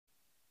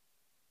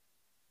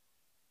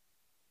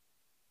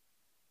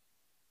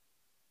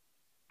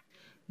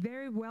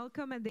Very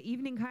welcome at the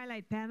evening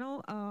highlight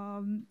panel,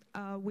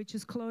 which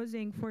is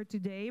closing for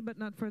today, but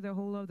not for the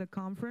whole of the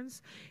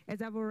conference.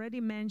 As I've already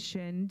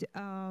mentioned,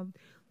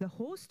 the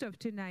host of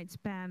tonight's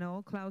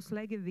panel, Claus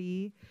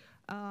Leggewie,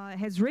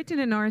 has written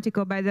an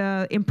article by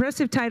the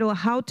impressive title,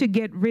 How to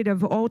Get Rid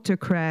of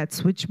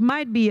Autocrats, which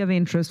might be of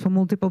interest for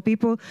multiple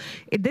people.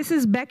 This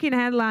is back in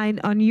headline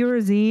on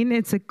Eurozine.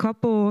 It's a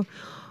couple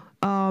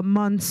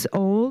months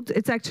old.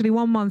 It's actually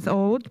 1 month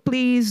old.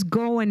 Please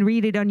go and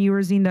read it on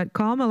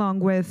eurozine.com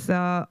along with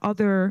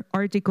other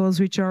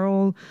articles which are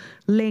all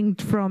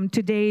linked from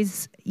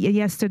today's,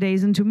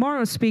 yesterday's, and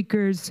tomorrow's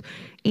speakers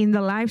in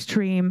the live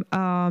stream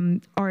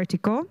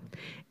article.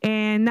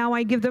 And now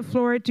I give the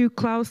floor to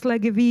Claus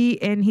Leggewie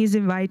and his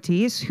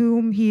invitees,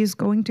 whom he is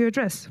going to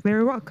address.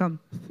 Very welcome.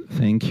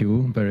 Thank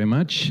you very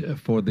much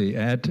for the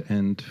ad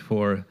and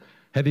for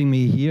having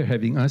me here,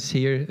 having us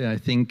here. I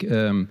think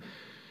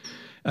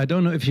I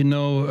don't know if you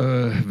know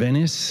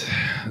Venice,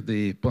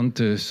 the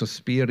Ponte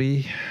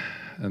Sospiri,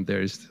 and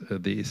there is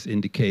this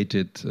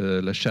indicated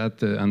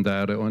lasciate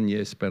andare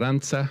ogni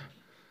speranza,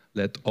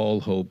 let all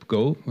hope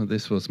go. Well,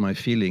 this was my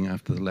feeling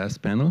after the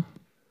last panel.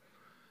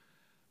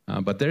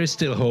 But there is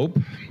still hope.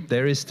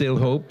 There is still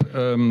hope,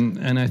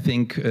 and I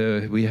think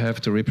we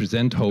have to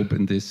represent hope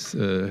in this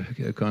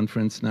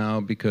conference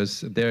now,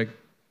 because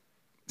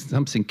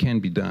something can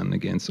be done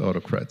against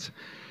autocrats.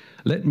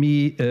 Let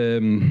me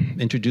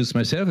introduce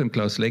myself. I'm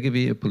Claus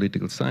Leggewie, a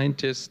political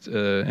scientist,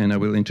 and I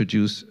will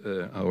introduce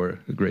our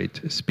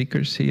great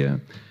speakers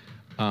here.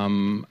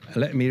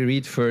 Let me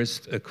read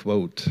first a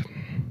quote.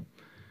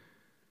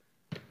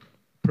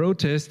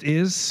 Protest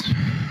is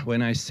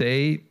when I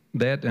say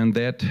that and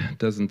that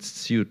doesn't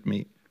suit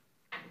me.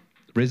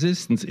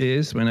 Resistance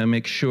is when I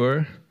make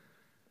sure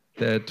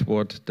that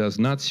what does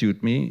not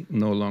suit me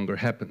no longer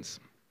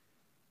happens.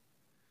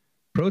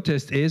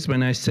 Protest is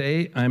when I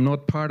say I'm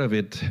not part of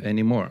it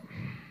anymore.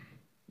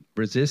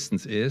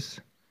 Resistance is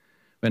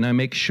when I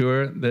make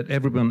sure that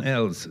everyone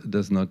else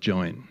does not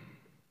join.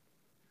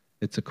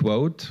 It's a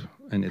quote,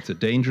 and it's a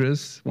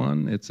dangerous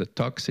one, it's a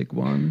toxic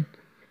one,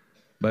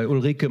 by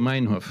Ulrike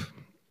Meinhof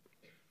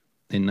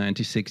in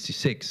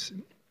 1966,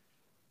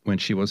 when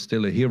she was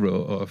still a hero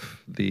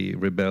of the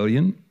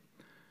rebellion.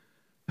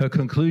 Her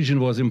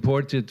conclusion was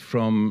imported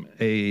from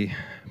a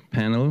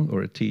panel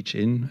or a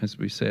teach-in, as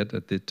we said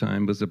at the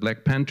time, was the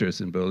Black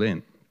Panthers in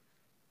Berlin.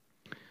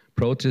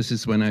 Protest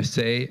is when I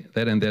say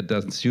that and that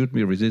doesn't suit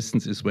me.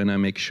 Resistance is when I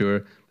make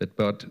sure that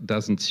what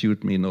doesn't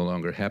suit me no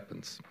longer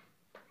happens.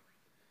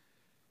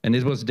 And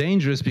it was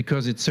dangerous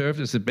because it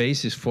served as a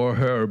basis for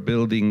her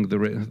building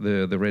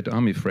the Red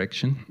Army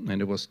fraction,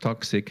 and it was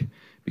toxic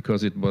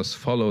because it was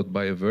followed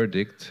by a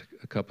verdict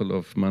a couple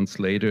of months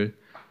later,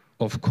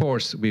 of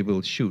course we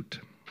will shoot.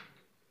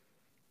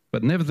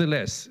 But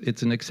nevertheless,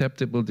 it's an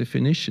acceptable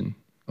definition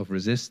of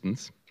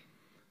resistance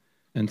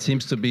and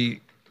seems to be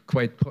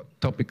quite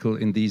topical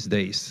in these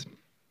days.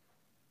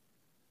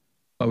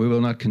 But we will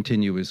not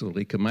continue with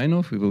Ulrike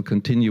Meinhof. We will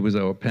continue with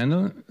our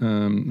panel.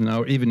 In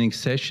our evening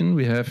session,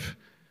 we have,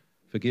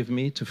 forgive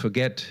me, to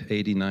forget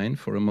 89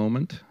 for a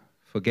moment,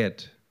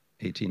 forget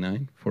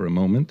 89 for a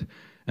moment,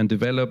 and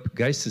develop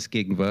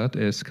Geistesgegenwart,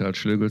 as Karl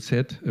Schlögl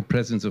said, a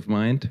presence of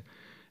mind,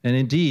 and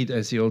indeed,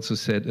 as he also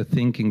said, a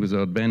thinking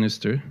without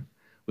banister,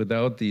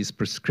 without these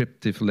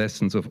prescriptive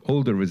lessons of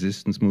older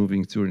resistance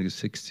moving during the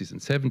 60s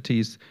and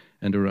 70s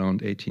and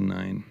around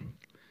 89.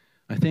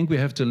 I think we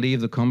have to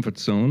leave the comfort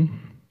zone.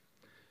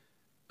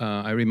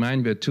 I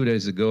remind you that 2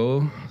 days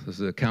ago,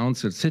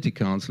 the city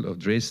council of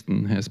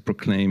Dresden has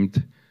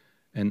proclaimed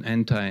an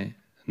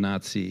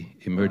anti-Nazi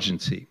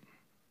emergency.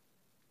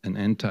 An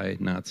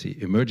anti-Nazi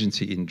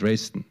emergency in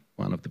Dresden,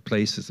 one of the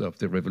places of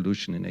the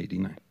revolution in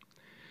 '89.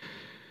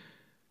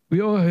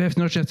 We all have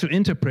not just to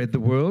interpret the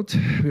world,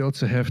 we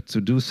also have to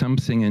do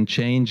something and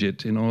change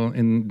it.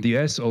 In the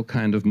US, all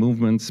kind of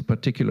movements,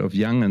 particularly of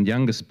young and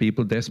youngest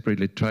people,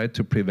 desperately try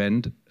to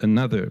prevent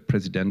another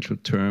presidential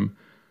term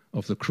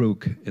of the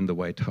crook in the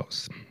White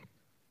House.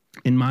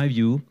 In my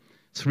view,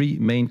 three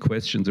main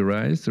questions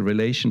arise: the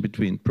relation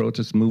between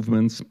protest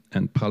movements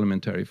and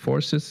parliamentary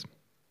forces,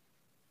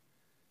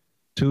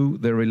 two,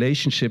 the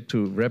relationship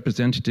to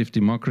representative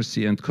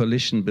democracy and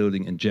coalition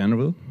building in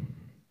general,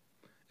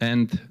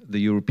 and the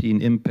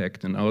European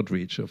impact and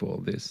outreach of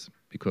all this,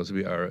 because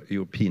we are a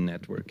European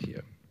network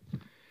here.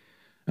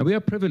 And we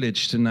are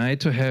privileged tonight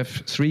to have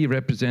three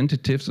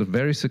representatives of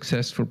very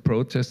successful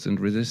protests and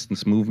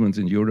resistance movements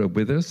in Europe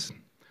with us.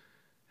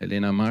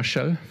 Helena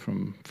Marschall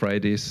from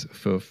Fridays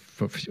for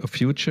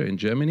Future in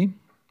Germany,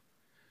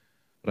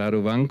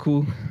 Radu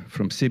Vancu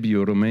from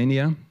Sibiu,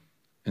 Romania,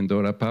 and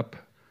Dóra Papp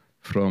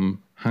from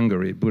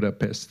Hungary,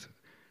 Budapest,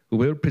 who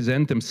will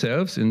present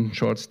themselves in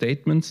short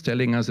statements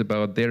telling us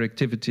about their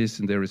activities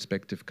in their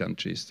respective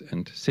countries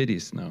and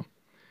cities now.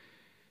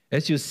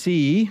 As you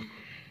see,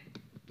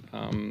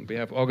 we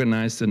have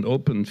organized an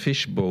open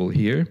fishbowl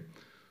here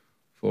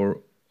for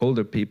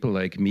older people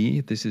like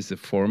me. This is a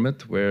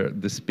format where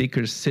the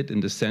speakers sit in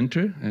the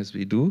center, as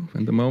we do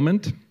in the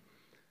moment,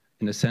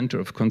 in the center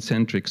of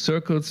concentric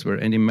circles where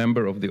any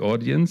member of the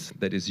audience,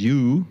 that is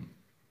you,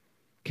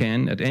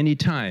 can at any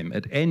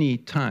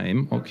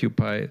time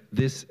occupy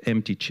this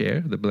empty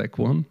chair, the black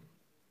one,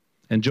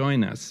 and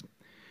join us.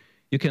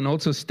 You can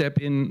also step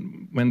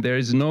in when there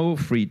is no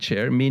free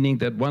chair, meaning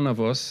that one of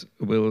us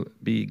will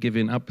be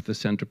giving up the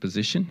center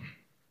position.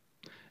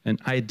 And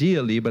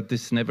ideally, but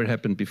this never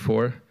happened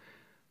before,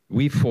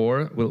 we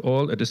four will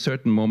all at a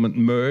certain moment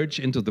merge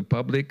into the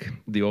public,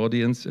 the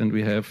audience, and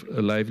we have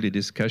a lively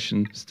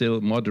discussion, still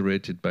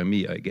moderated by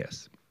me, I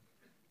guess.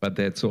 But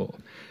that's all.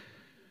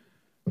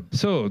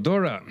 So,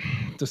 Dóra,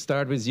 to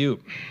start with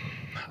you.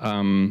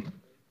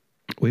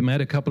 We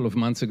met a couple of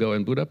months ago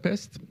in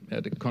Budapest,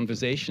 had a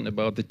conversation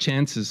about the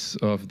chances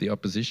of the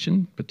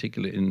opposition,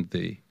 particularly in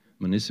the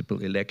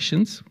municipal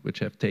elections, which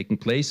have taken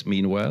place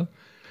meanwhile.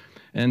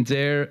 And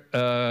there,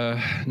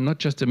 not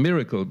just a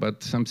miracle,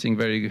 but something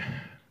very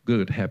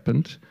good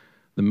happened.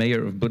 The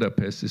mayor of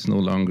Budapest is no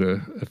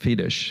longer a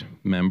Fidesz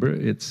member,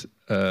 it's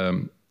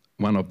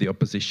one of the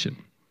opposition.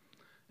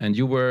 And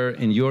you were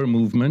in your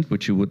movement,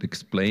 which you would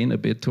explain a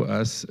bit to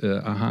us,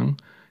 Ahang,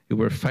 you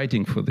were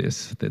fighting for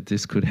this, that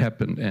this could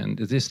happen. And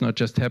this not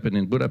just happened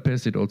in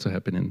Budapest, it also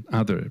happened in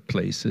other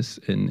places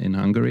in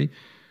Hungary.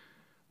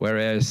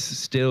 Whereas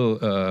still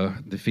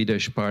the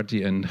Fidesz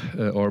party and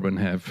Orban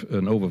have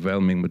an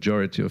overwhelming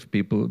majority of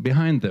people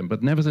behind them.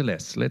 But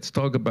nevertheless, let's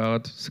talk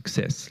about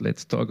success.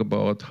 Let's talk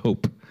about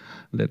hope.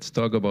 Let's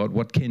talk about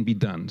what can be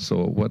done.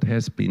 So what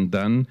has been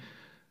done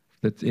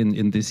that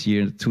in this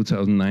year,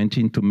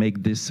 2019, to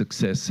make this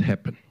success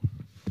happen?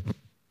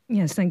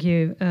 Yes, thank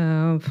you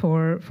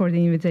for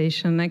the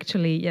invitation.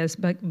 Actually, yes,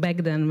 back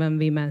then when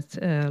we met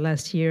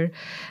last year,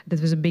 that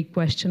was a big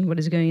question: what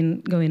is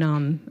going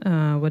on?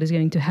 What is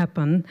going to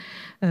happen?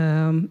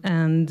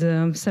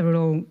 And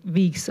several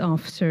weeks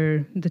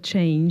after the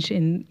change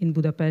in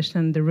Budapest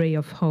and the ray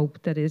of hope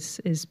that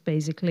is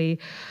basically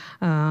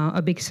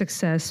a big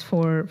success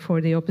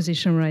for the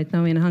opposition right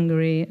now in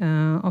Hungary.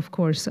 Of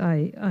course,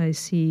 I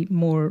see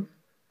more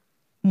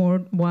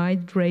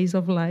wide rays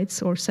of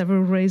lights, or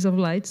several rays of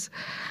lights,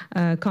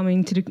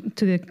 coming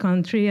to the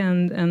country,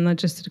 and not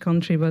just to the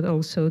country, but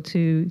also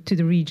to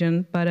the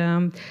region. But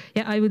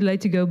yeah, I would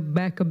like to go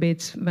back a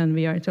bit when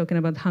we are talking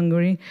about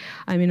Hungary.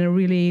 I'm in a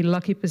really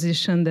lucky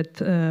position that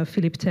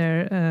Philip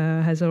Ter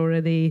has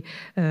already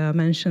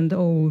mentioned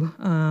all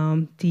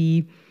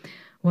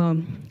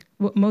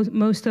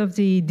most of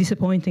the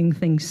disappointing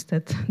things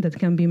that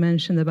can be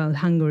mentioned about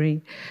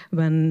Hungary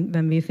when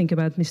we think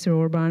about Mr.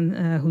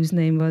 Orban, whose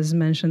name was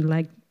mentioned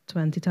like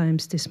 20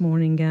 times this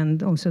morning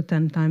and also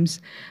 10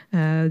 times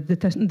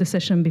the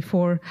session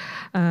before.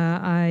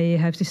 I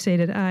have to say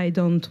that I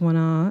don't want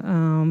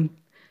to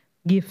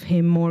give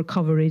him more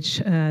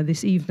coverage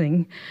this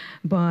evening,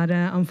 but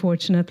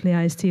unfortunately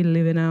I still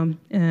live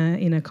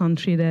in a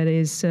country that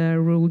is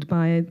ruled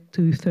by a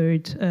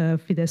two-thirds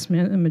Fidesz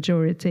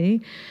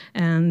majority,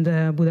 and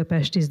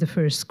Budapest is the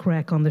first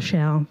crack on the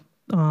shell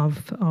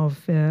of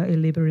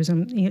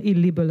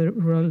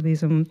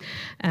illiberalism,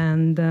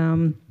 and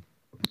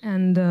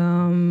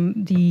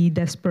the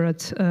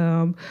desperate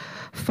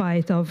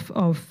fight of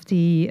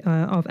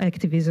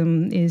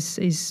activism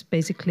is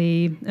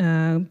basically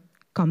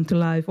come to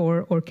life,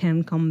 or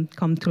can come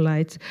to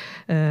light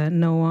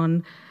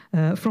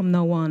from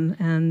no one.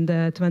 And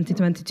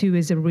 2022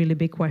 is a really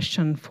big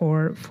question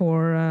for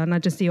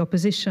not just the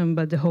opposition,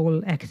 but the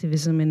whole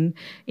activism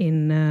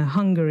in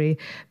Hungary,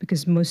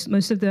 because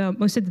most of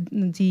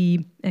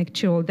the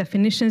actual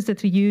definitions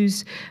that we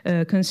use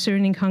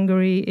concerning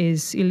Hungary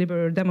is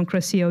illiberal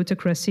democracy,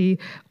 autocracy,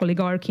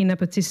 oligarchy,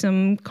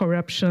 nepotism,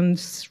 corruption,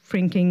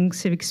 shrinking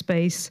civic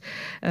space,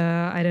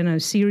 I don't know,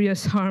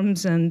 serious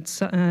harms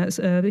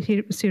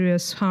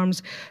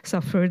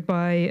suffered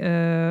by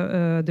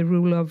the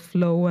rule of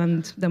law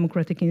and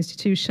democratic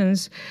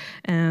institutions.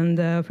 And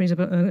for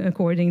example,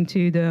 according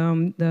to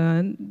the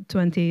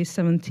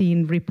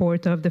 2017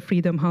 report of the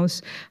Freedom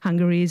House,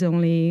 Hungary is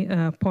only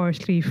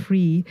partly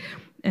free.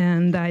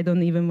 And I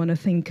don't even want to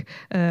think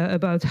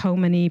about how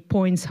many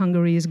points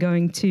Hungary is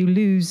going to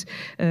lose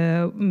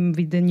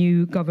with the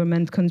new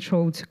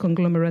government-controlled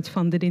conglomerate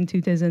funded in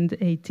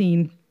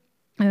 2018.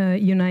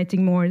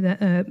 Uniting more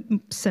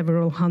than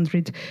several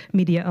hundred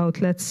media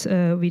outlets,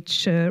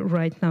 which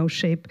right now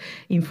shape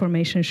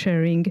information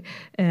sharing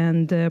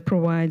and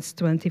provides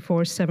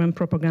 24/7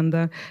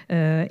 propaganda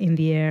in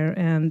the air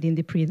and in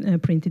the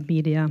printed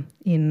media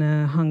in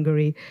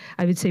Hungary.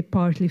 I would say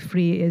partly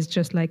free is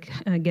just like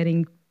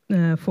getting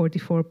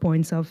 44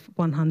 points of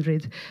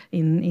 100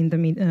 in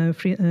the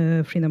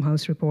Freedom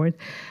House report.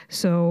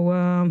 So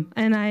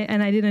and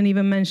I didn't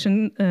even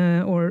mention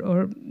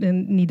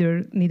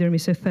neither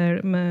Mr.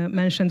 Thayer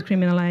mentioned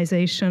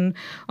criminalization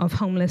of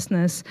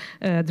homelessness,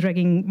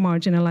 dragging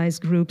marginalized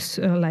groups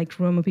like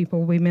Roma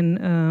people, women,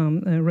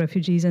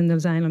 refugees, and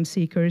asylum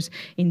seekers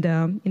in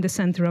the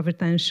center of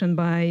attention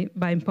by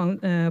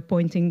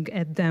pointing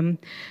at them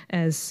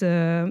as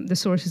the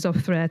sources of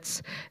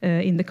threats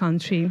in the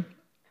country.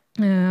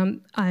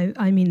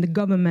 I mean the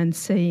government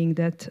saying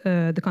that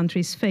the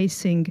country is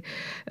facing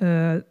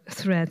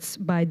threats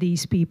by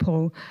these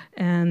people,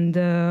 and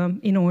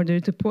in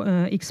order to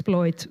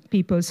exploit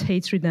people's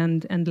hatred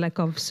and lack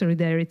of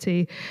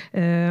solidarity,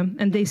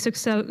 and they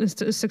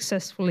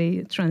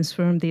successfully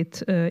transformed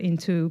it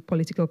into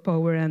political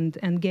power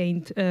and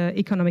gained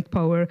economic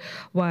power,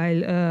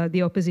 while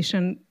the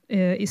opposition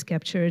is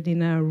captured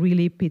in a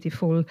really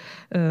pitiful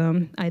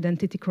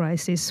identity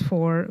crisis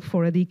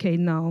for a decade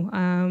now.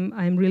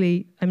 I'm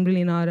really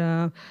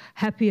not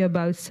happy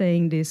about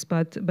saying this,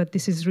 but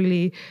this is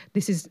really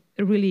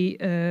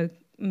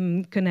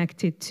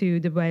connected to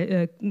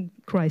the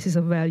crisis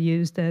of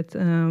values that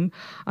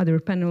other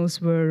panels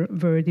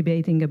were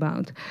debating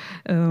about.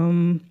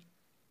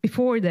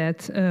 Before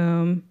that.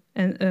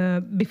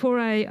 Before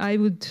I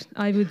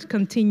would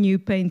continue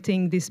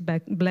painting this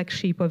black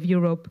sheep of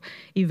Europe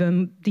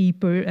even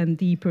deeper and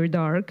deeper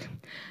dark,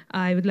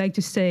 I would like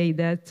to say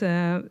that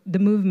the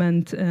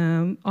movement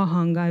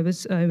AHANG I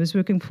was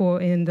working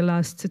for in the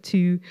last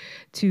two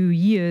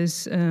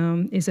years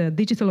is a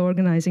digital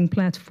organizing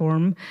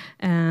platform,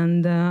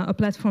 and a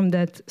platform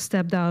that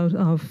stepped out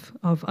of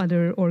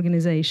other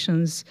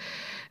organizations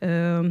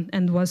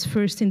and was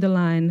first in the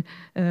line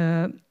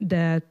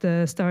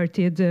that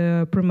started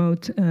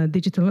promote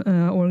digital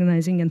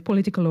organizing and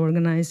political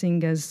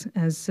organizing as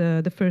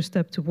the first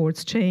step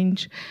towards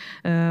change,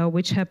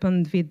 which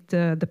happened with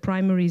the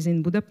primaries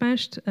in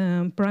Budapest.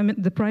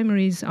 The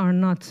primaries are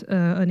not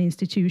an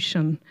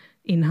institution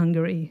in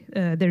Hungary.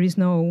 There is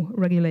no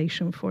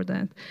regulation for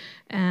that.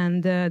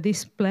 And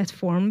this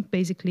platform,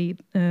 basically,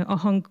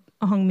 AHANG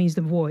means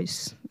the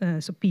voice,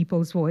 so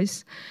people's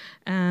voice.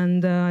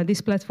 And this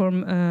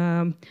platform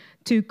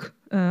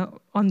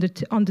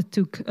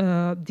undertook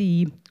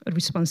the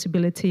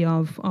responsibility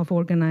of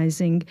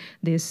organizing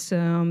this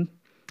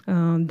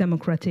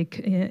democratic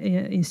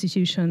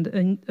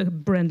institution, a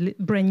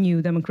brand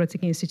new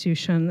democratic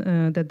institution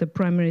that the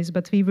primaries.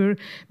 But we were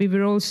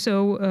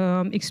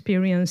also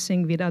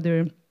experiencing with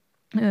other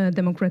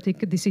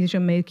democratic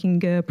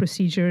decision-making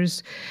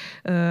procedures.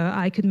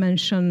 I could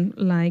mention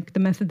like the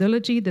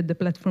methodology that the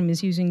platform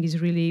is using is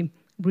really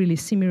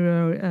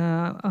similar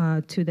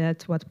to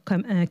that what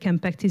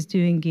Campact is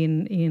doing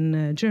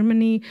in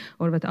Germany,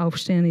 or what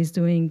Aufstehen is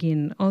doing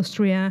in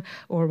Austria,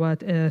 or what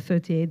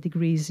 38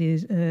 Degrees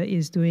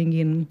is doing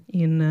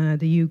in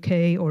the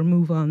UK, or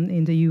Move On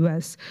in the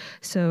US.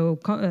 So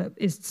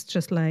it's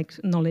just like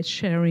knowledge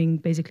sharing.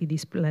 Basically,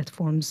 these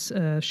platforms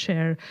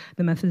share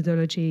the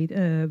methodology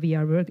we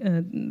are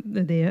working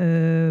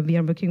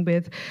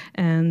with,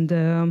 and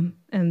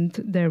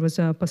there was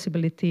a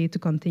possibility to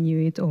continue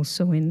it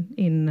also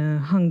in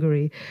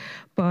Hungary.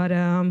 But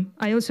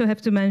I also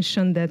have to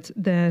mention that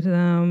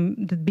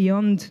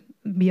beyond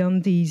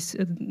these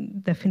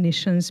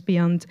definitions,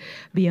 beyond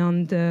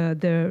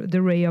the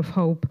ray of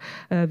hope,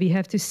 we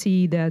have to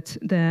see that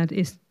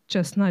it's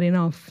just not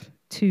enough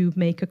to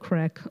make a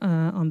crack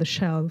on the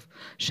shell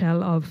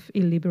of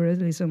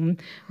illiberalism,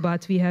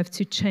 but we have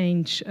to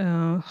change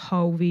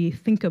how we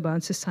think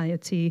about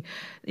society.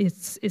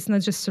 It's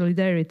not just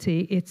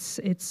solidarity. It's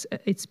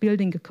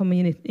building a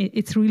community.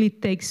 It really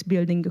takes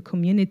building a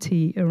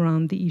community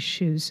around the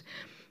issues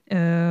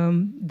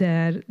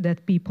that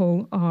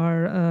people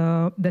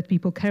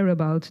care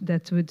about,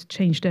 that would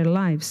change their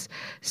lives.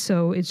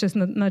 So it's just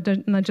not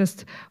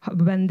just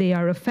when they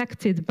are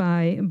affected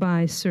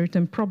by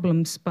certain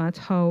problems, but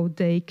how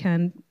they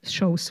can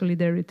show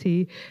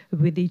solidarity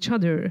with each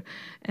other.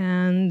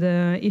 And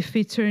if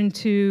we turn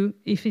to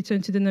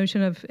the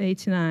notion of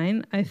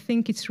 89, I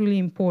think it's really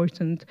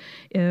important.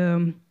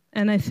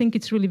 And I think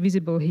it's really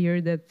visible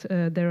here that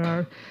there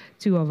are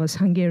two of us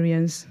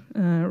Hungarians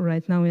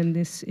right now in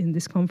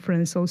this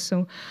conference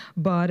also.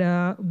 But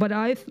I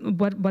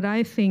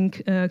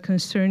think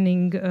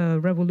concerning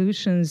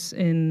revolutions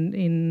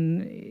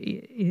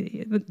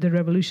the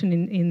revolution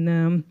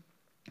in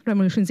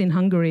revolutions in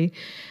Hungary,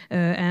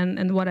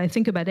 and what I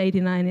think about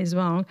 89 as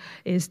well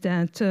is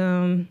that.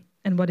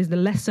 And what is the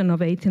lesson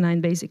of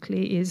 89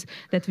 basically is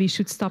that we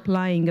should stop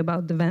lying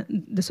about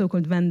the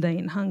so-called Venda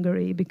in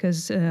Hungary,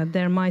 because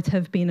there might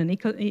have been an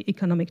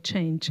economic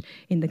change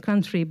in the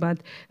country,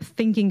 but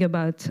thinking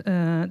about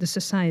the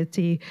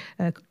society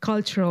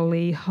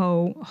culturally,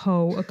 how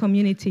a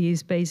community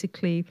is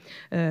basically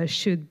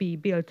should be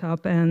built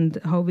up,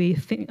 and how we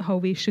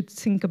should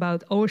think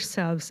about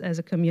ourselves as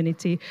a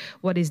community,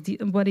 what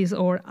is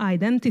our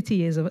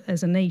identity as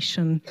a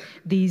nation.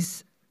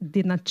 These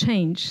did not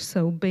change.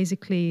 So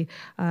basically,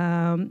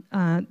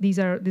 these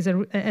are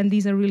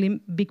really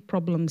big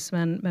problems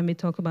when we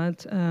talk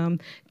about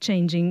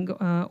changing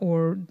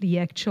or the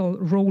actual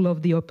role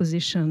of the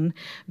opposition,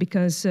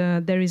 because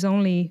there is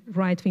only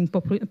right-wing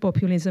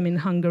populism in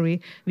Hungary,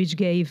 which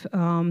gave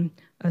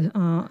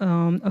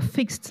a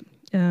fixed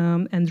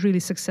and really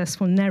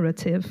successful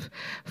narrative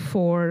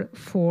for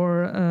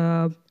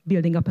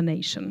building up a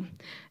nation.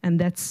 and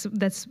that's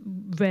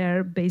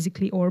where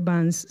basically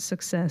Orban's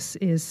success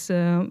is,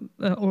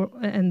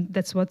 and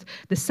that's what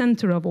the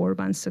center of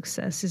Orban's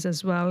success is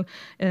as well.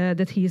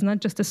 That he is not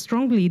just a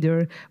strong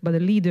leader, but a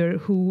leader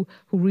who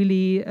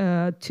really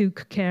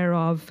took care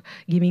of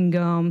giving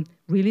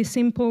really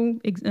simple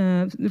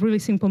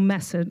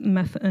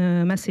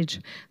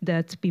message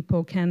that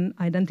people can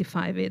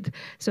identify with.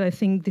 So I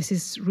think this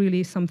is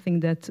really something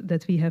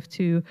that we have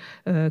to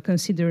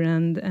consider,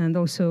 and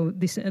also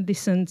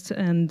dissent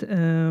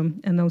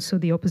and also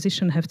the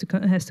opposition has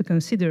to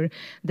consider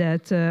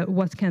that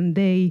what can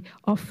they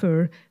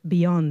offer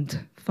beyond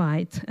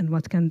fight, and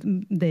what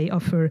can they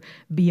offer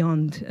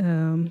beyond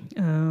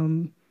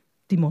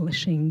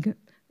demolishing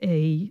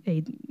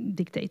a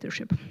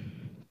dictatorship.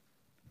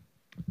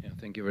 Yeah,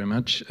 thank you very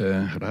much.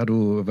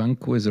 Radu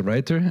Vancu is a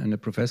writer and a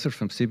professor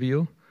from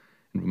Sibiu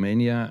in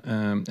Romania,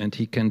 and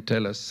he can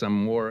tell us some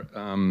more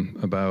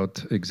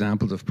about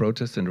examples of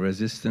protest and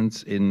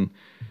resistance in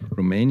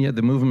Romania.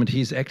 The movement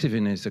he's active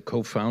in, is a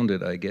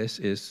co-founded, I guess,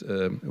 is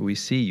We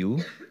See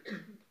You.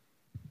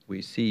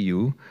 We See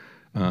You.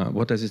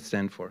 What does it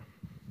stand for?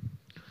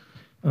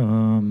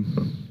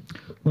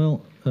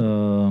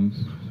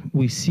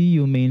 We See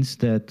You means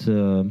that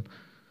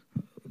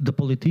the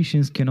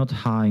politicians cannot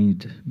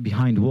hide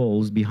behind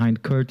walls,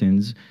 behind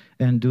curtains,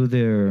 and do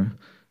their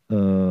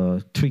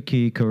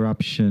tricky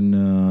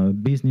corruption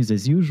business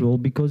as usual,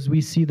 because we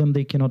see them,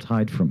 they cannot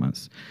hide from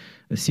us.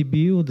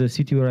 Sibiu, the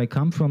city where I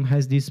come from,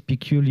 has this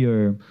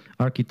peculiar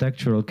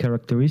architectural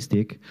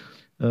characteristic.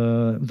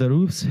 The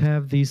roofs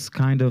have this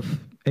kind of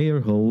air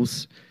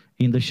holes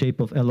in the shape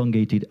of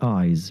elongated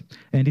eyes,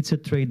 and it's a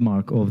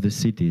trademark of the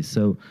city.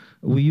 So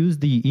we use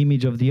the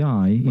image of the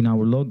eye in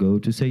our logo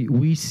to say,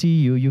 we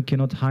see you, you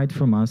cannot hide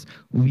from us,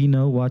 we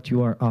know what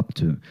you are up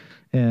to.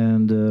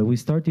 And we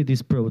started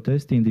this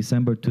protest in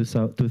December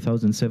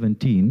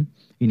 2017,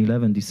 in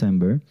 11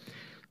 December,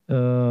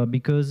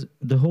 because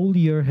the whole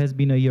year has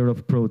been a year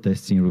of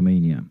protests in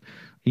Romania.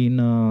 In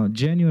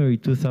January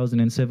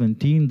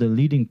 2017, the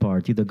leading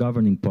party, the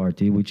governing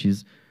party, which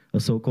is a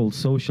so-called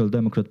Social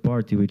Democrat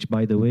Party, which,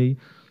 by the way,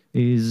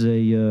 is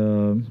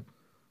a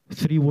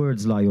three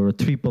words lie or a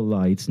triple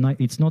lie. It's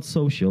not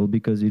social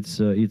because it's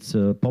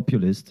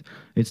populist.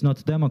 It's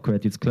not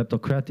democrat. It's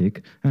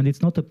kleptocratic, and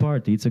it's not a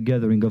party. It's a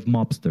gathering of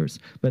mobsters.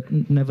 But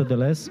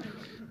nevertheless,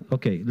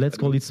 okay, let's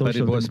call it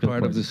social. But it was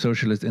part of the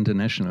Socialist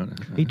International.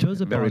 It was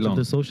a part of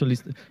the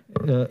Socialist,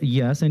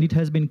 yes, and it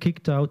has been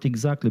kicked out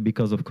exactly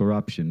because of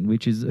corruption,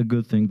 which is a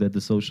good thing that the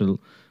social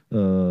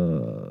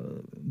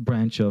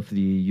branch of the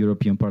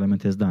European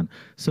Parliament has done.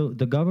 So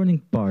the governing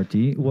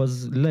party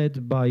was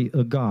led by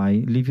a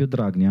guy, Liviu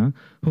Dragnea,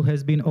 who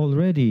has been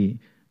already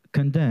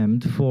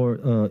condemned for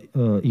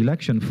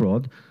election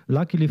fraud,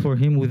 luckily for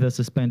him with a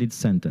suspended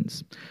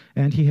sentence.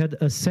 And he had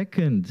a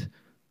second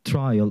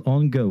trial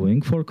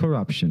ongoing for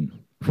corruption,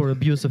 for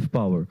abuse of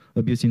power,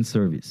 abuse in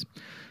service.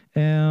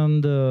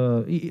 And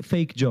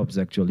fake jobs,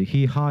 actually.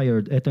 He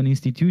hired at an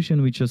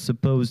institution which was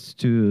supposed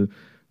to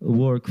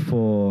work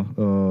for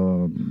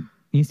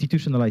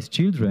institutionalized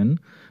children.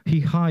 He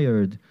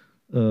hired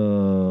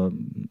 2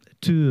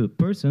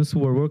 persons who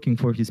were working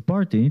for his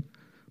party,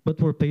 but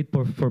were paid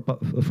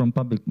from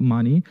public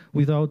money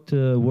without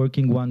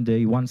working 1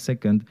 day, 1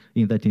 second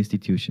in that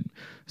institution.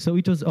 So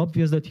it was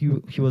obvious that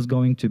he was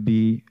going to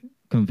be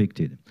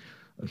convicted.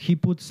 He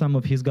put some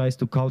of his guys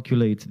to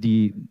calculate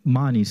the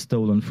money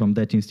stolen from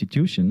that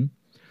institution.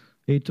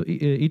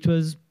 It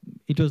was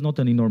not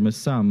an enormous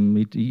sum.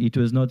 It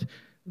was not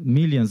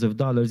millions of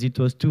dollars. It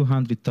was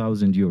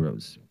 200,000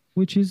 euros,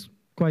 which is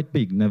quite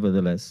big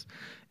nevertheless.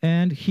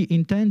 And he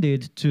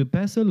intended to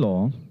pass a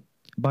law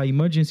by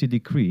emergency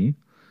decree,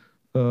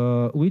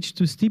 which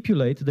to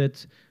stipulate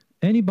that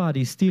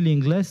anybody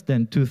stealing less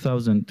than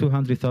 200,000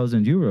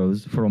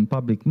 euros from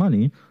public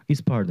money is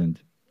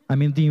pardoned. I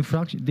mean, the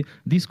infraction,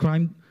 this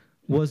crime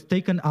was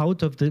taken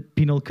out of the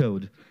penal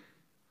code.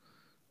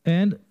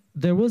 And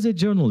there was a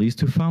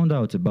journalist who found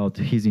out about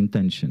his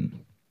intention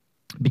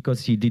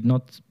because he did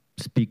not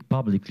speak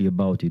publicly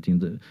about it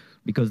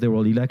because there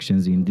were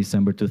elections in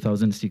December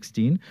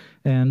 2016,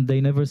 and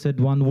they never said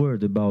one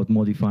word about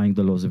modifying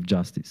the laws of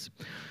justice.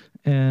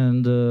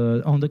 And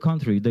on the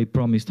contrary, they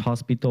promised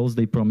hospitals.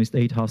 They promised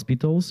 8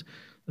 hospitals.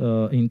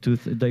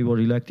 They were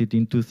elected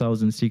in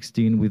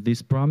 2016 with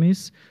this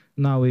promise.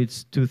 Now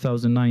it's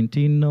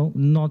 2019. No,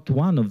 not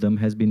one of them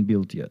has been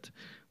built yet.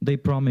 They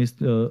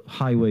promised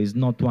highways,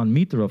 not 1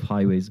 meter of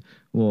highways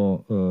were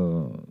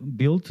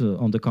built.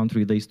 On the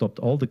contrary, they stopped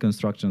all the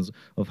constructions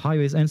of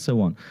highways and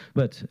so on.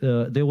 But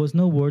there was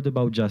no word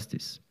about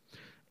justice.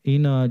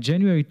 In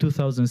January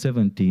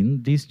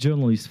 2017, this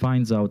journalist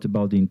finds out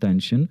about the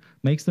intention,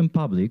 makes them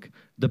public.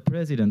 The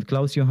president,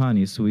 Klaus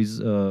Iohannis, who is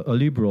a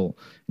liberal,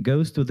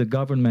 goes to the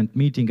government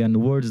meeting and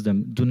warns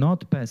them, do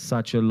not pass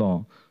such a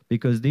law,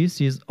 because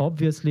this is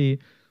obviously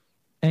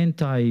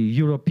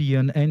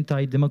anti-European,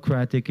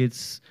 anti-democratic.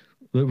 It's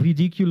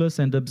ridiculous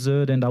and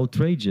absurd and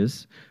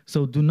outrageous.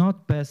 So do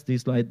not pass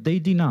this law. They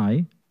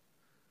deny,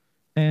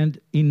 and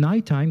in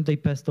nighttime, they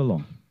passed the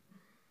law.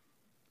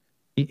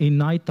 in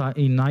night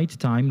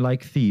time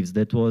like thieves.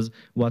 That was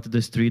what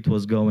the street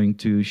was going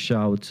to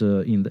shout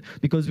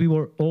because we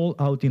were all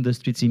out in the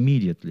streets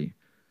immediately.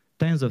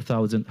 Tens of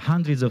thousands,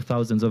 hundreds of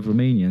thousands of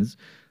Romanians.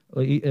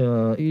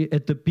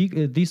 At the peak,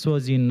 this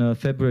was in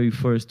February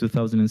 1st,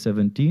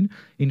 2017.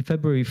 In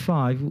February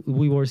 5,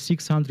 we were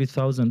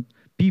 600,000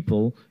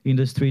 people in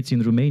the streets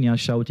in Romania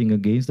shouting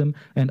against them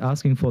and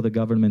asking for the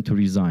government to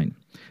resign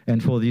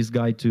and for this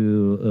guy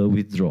to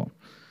withdraw.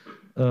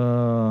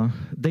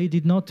 They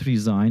did not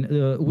resign.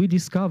 We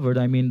discovered,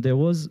 I mean, there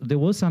was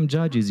some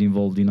judges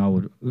involved in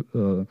our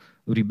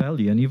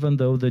rebellion, even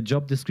though the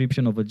job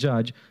description of a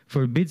judge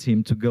forbids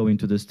him to go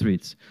into the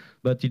streets.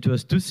 But it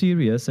was too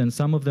serious, and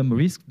some of them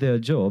risked their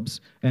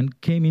jobs and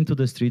came into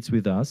the streets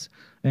with us.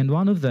 And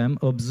one of them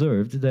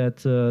observed that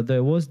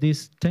there was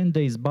this 10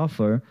 days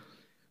buffer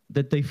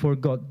that they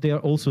forgot. They are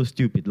also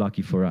stupid,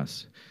 lucky for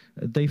us.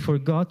 They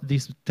forgot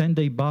this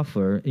 10-day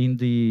buffer in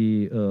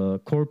the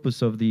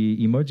corpus of the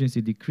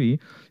emergency decree,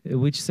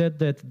 which said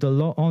that the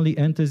law only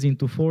enters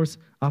into force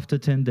after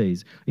 10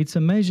 days. It's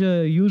a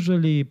measure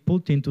usually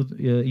put into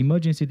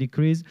emergency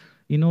decrees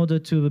in order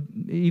to,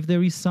 if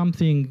there is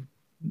something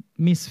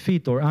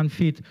misfit or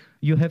unfit,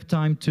 you have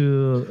time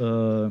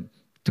to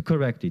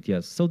correct it,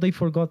 yes. So they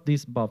forgot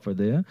this buffer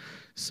there.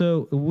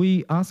 So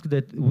we asked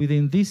that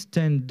within this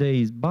 10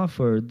 days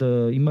buffer,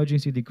 the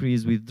emergency decree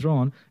is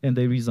withdrawn and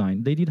they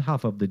resign. They did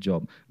half of the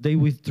job. They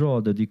withdraw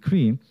the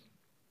decree,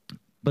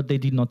 but they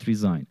did not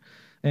resign.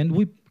 And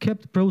we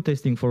kept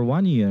protesting for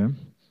 1 year,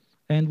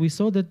 and we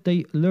saw that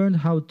they learned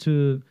how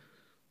to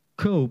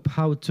cope,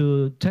 how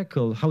to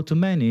tackle, how to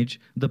manage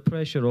the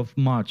pressure of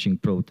marching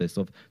protests,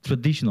 of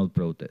traditional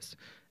protests.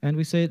 And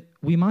we said,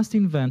 we must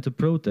invent a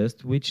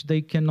protest which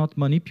they cannot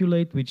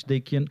manipulate, which they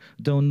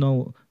don't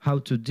know how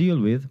to deal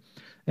with.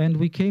 And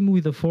we came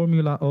with a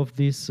formula of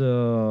this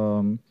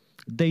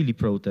daily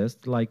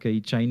protest, like a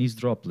Chinese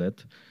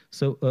droplet.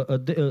 So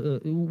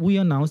we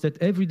announced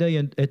that every day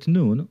at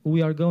noon,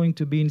 we are going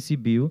to be in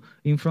Sibiu,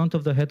 in front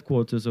of the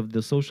headquarters of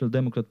the Social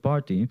Democrat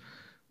Party,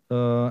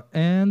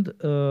 and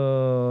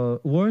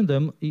warn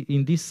them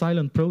in this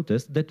silent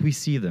protest that we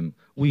see them.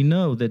 We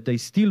know that they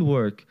still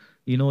work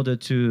in order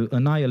to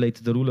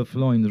annihilate the rule of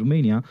law in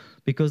Romania,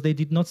 because they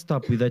did not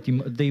stop with that.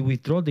 They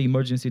withdrew the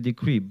emergency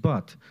decree,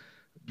 but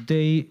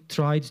they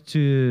tried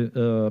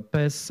to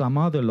pass some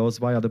other laws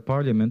via the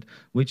parliament,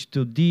 which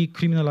to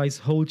decriminalize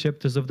whole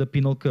chapters of the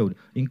penal code,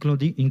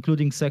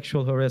 including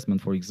sexual harassment,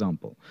 for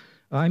example.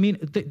 I mean,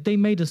 they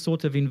made a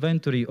sort of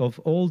inventory of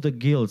all the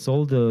guilts,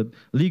 all the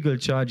legal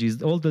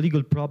charges, all the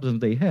legal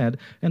problems they had,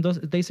 and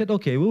they said,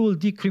 okay, we will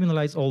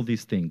decriminalize all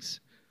these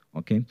things,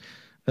 okay?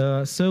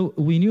 So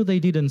we knew they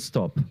didn't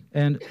stop,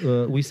 and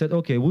we said,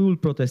 okay, we will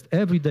protest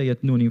every day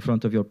at noon in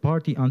front of your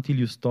party until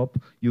you stop,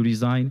 you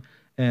resign,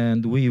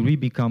 and we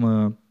re-become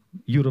a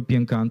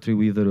European country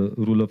with a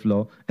rule of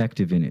law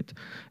active in it.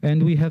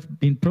 And we have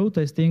been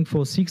protesting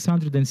for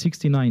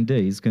 669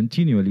 days,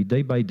 continually,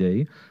 day by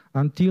day,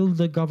 until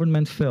the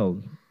government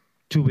fell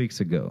 2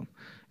 weeks ago.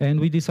 And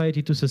we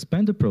decided to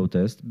suspend the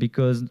protest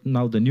because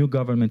now the new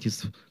government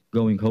is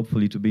going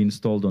hopefully to be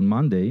installed on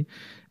Monday.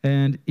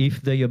 And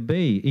if they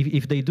obey,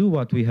 if they do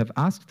what we have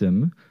asked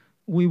them,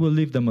 we will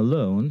leave them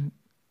alone.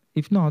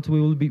 If not, we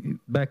will be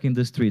back in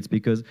the streets,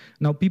 because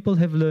now people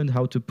have learned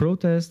how to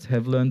protest,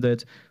 have learned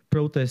that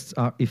protests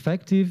are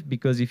effective,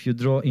 because if you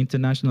draw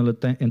international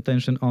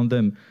attention on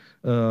them,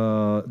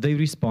 they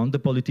respond, the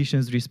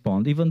politicians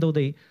respond, even though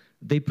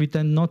they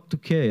pretend not to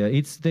care.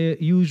 It's their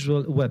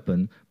usual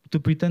weapon, to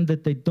pretend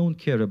that they don't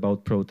care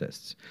about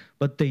protests.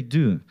 But they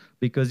do,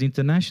 because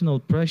international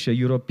pressure,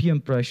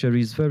 European pressure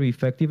is very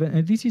effective.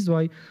 And this is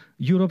why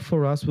Europe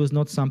for us was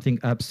not something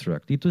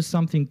abstract. It was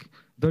something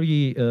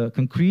very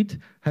concrete,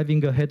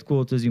 having a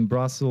headquarters in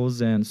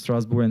Brussels and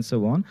Strasbourg and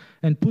so on,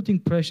 and putting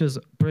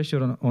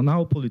pressure on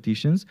our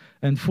politicians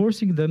and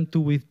forcing them to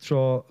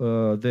withdraw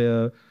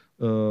their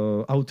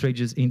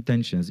outrageous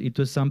intentions. It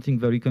was something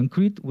very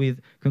concrete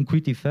with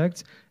concrete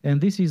effects,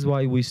 and this is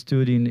why we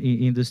stood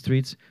in the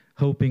streets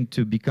hoping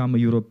to become a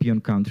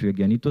European country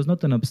again. It was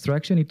not an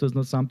abstraction, it was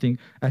not something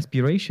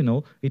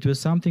aspirational, it was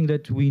something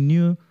that we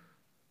knew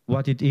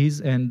what it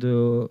is, and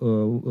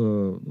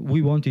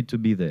we wanted to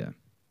be there.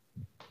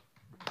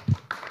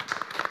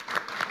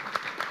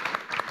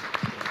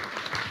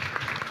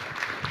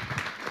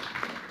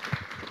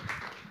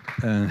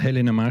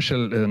 Helena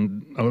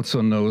Marschall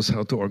also knows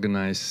how to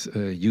organize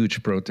a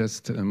huge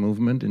protest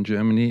movement in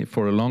Germany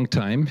for a long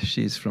time.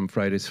 She's from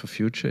Fridays for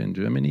Future in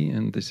Germany,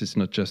 and this is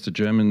not just a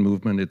German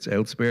movement, it's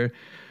elsewhere.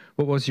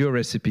 What was your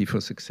recipe for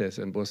success,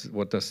 and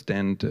what does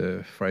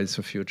Fridays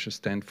for Future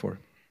stand for?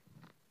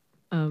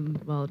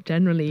 Well,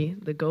 generally,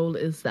 the goal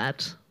is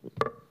that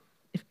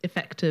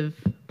effective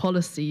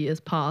policy is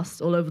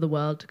passed all over the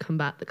world to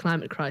combat the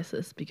climate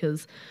crisis,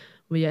 because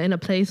we are in a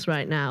place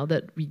right now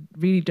that we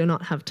really do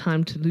not have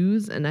time to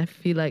lose, and I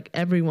feel like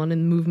everyone in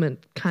the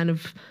movement kind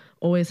of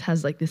always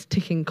has like this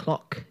ticking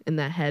clock in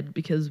their head,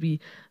 because we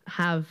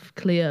have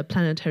clear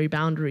planetary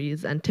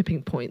boundaries and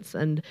tipping points,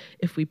 and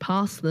if we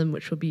pass them,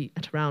 which will be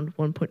at around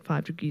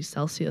 1.5 degrees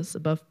Celsius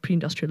above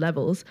pre-industrial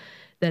levels,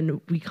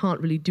 then we can't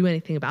really do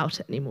anything about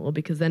it anymore,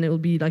 because then it will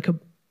be like a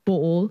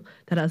ball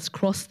that has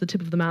crossed the tip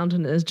of the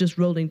mountain and is just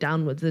rolling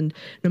downwards, and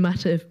no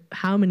matter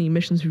how many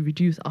emissions we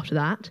reduce after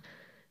that,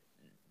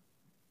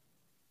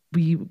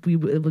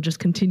 it will just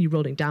continue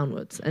rolling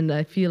downwards. And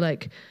I feel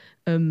like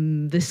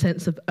this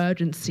sense of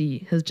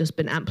urgency has just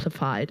been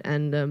amplified,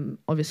 and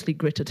obviously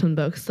Greta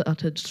Thunberg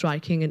started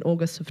striking in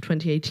August of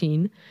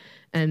 2018,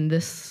 and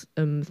this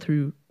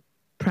through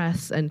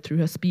press and through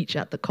her speech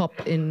at the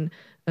COP in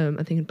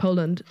I think in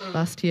Poland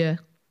last year.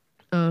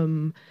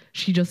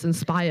 She just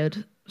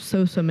inspired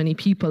so many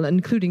people,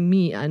 including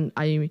me. And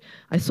I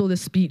saw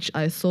this speech,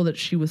 I saw that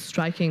she was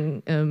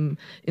striking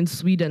in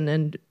Sweden,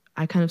 and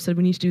I kind of said,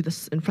 we need to do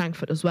this in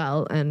Frankfurt as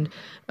well. And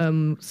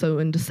so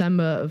in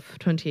December of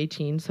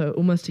 2018, so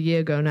almost a year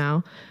ago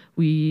now,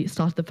 we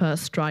started the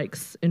first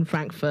strikes in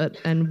Frankfurt,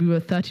 and we were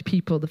 30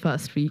 people the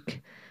first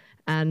week.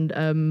 And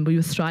we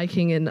were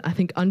striking in, I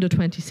think, under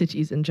 20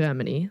 cities in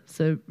Germany,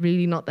 so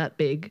really not that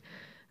big.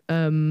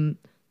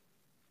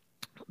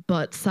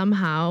 But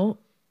somehow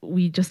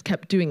we just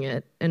kept doing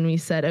it, and we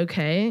said,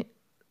 okay,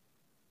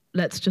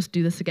 let's just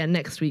do this again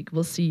next week.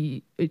 We'll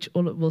see each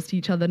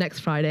other next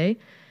Friday.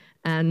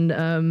 And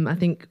I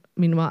think,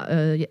 meanwhile,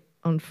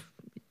 on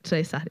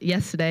today's Saturday,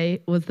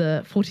 yesterday was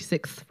the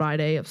 46th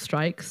Friday of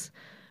strikes.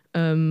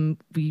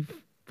 We've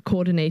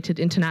coordinated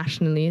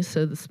internationally,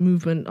 so this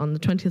movement on the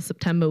 20th of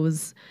September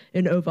was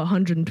in over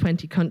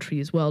 120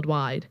 countries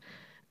worldwide.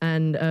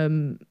 And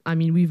I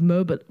mean,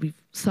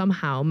 we've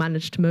somehow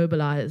managed to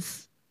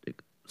mobilize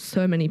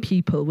so many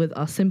people with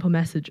our simple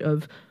message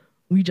of,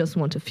 we just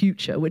want a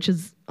future, which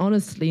is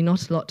honestly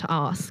not a lot to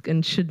ask,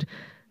 and should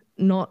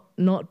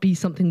not be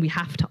something we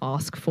have to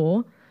ask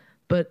for.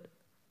 But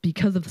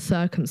because of the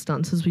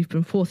circumstances, we've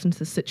been forced into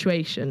this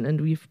situation,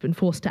 and we've been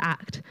forced to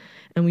act.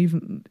 And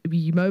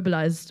we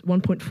mobilized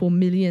 1.4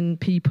 million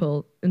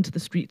people into the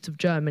streets of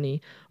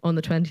Germany on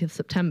the 20th of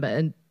September.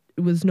 And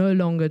it was no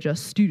longer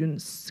just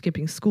students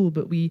skipping school,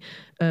 but we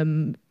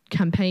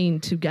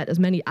campaigned to get as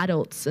many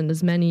adults and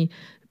as many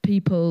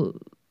people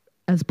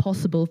as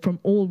possible from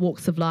all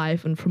walks of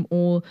life and from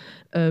all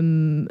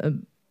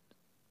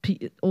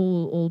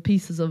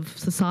pieces of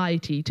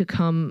society to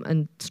come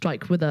and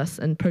strike with us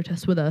and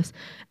protest with us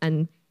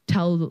and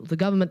tell the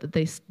government that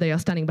they are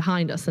standing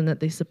behind us and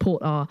that they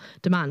support our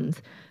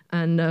demands.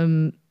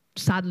 And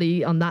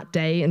sadly, on that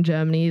day in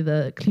Germany,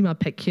 the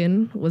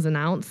Klimapäckchen was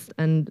announced,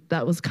 and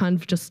that was kind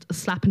of just a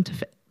slap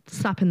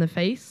in the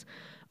face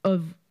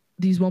of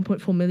these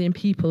 1.4 million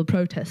people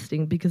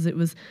protesting, because it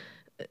was,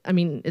 I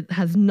mean, it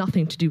has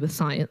nothing to do with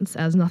science. It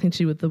has nothing to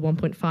do with the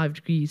 1.5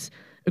 degrees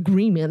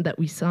agreement that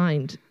we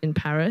signed in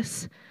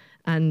Paris.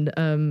 And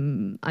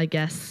I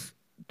guess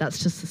that's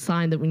just a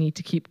sign that we need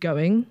to keep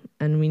going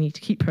and we need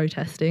to keep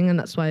protesting. And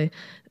that's why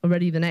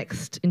already the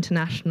next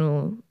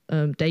international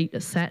date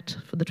is set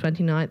for the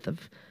 29th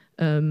of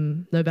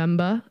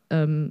November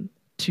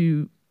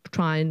to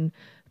try and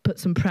put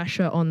some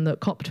pressure on the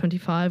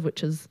COP25,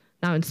 which is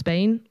now in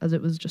Spain, as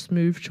it was just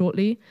moved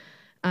shortly.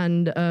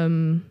 And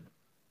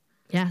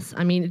yes,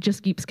 I mean, it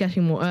just keeps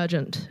getting more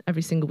urgent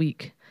every single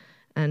week.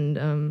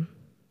 And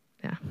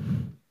yeah.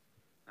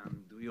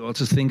 Do you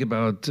also think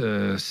about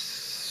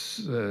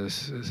civile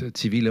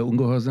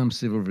Ungehorsam,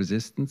 civil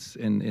resistance,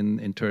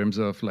 in terms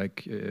of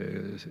like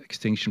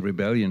Extinction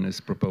Rebellion is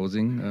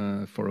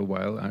proposing for a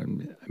while? I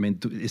mean,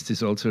 is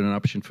this also an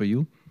option for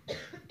you?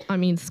 I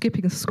mean,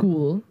 skipping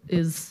school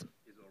is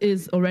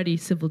already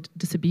civil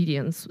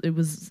disobedience.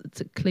 It's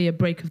a clear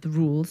break of the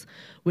rules,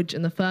 which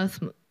in the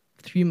first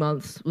 3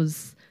 months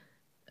was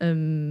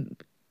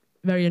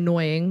very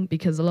annoying,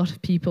 because a lot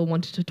of people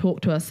wanted to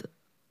talk to us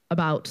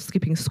about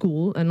skipping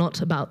school and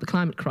not about the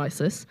climate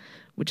crisis,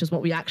 which is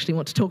what we actually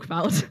want to talk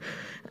about.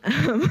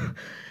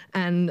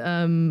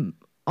 And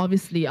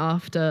obviously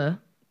after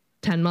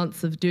 10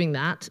 months of doing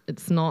that,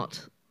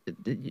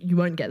 you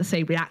won't get the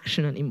same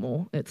reaction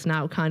anymore. It's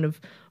now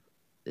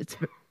it's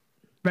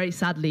very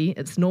sadly,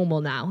 it's normal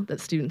now that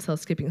students are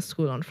skipping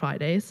school on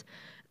Fridays.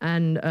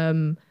 And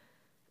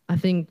I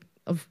think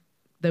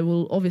there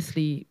will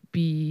obviously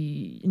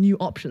be new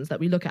options that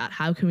we look at.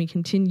 How can we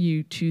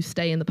continue to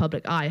stay in the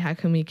public eye? How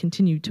can we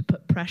continue to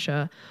put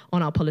pressure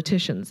on our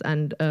politicians?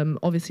 And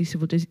obviously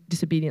civil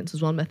disobedience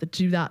is one method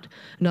to do that.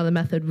 Another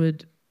method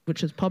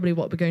which is probably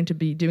what we're going to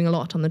be doing a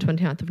lot on the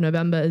 29th of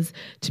November, is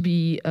to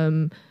be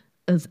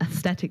as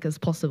aesthetic as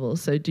possible.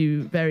 So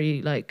do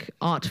very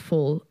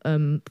artful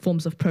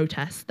forms of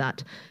protest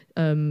that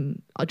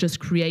just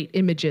create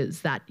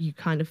images that you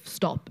kind of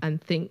stop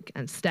and think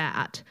and stare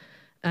at.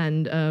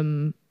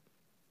 And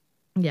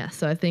yeah,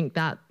 so I think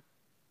that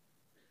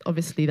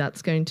obviously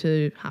that's going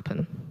to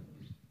happen.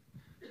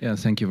 Yeah,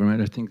 thank you very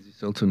much. I think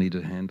this also need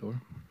a hand, or?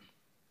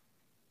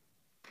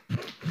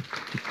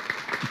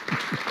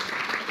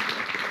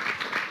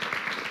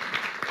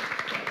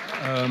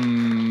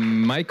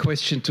 My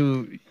question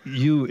to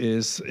you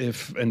is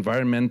if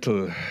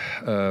environmental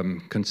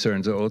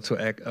concerns are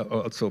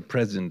also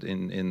present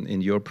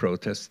in your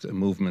protest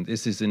movement.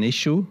 Is this an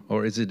issue,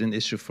 or is it an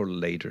issue for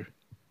later?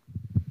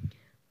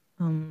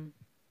 I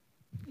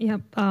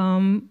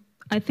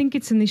think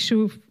it's an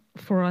issue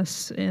for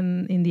us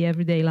in the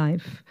everyday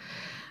life.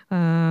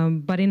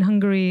 But in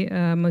Hungary,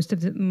 most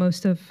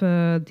of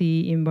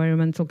the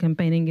environmental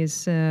campaigning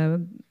is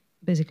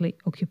basically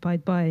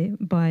occupied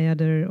by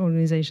other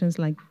organizations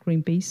like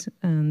Greenpeace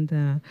and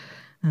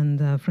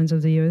Friends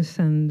of the Earth,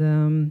 and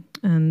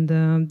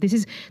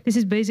this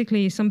is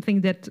basically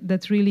something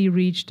that really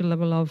reached the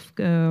level of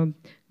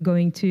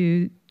going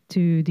to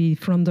the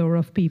front door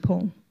of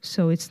people.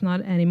 So it's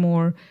not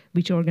anymore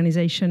which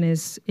organization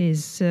is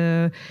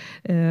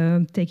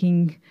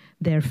taking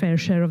their fair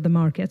share of the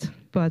market,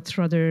 but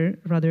rather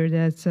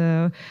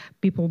that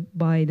people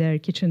by their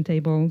kitchen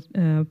table,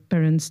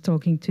 parents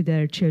talking to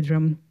their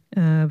children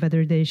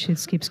whether they should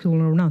skip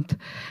school or not.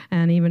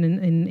 And even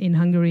in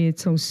Hungary,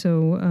 it's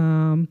also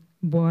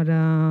what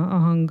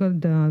Ahang,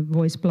 the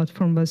voice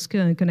platform, was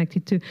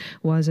connected to,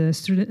 was a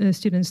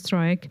student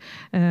strike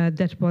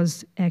that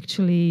was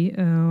actually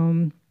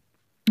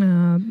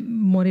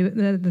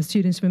the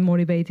students were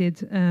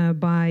motivated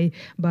by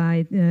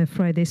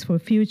Fridays for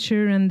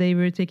Future, and they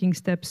were taking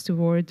steps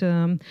toward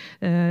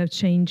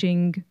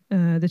changing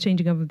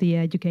of the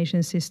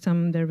education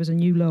system. There was a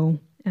new law,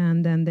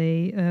 and then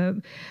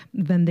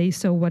when they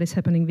saw what is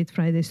happening with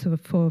Fridays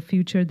for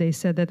Future, they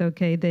said that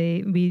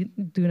we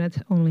do not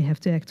only have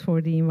to act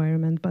for the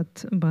environment,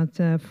 but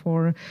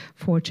for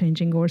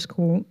changing our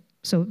school.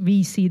 So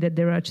we see that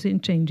there are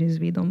changes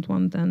we don't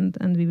want, and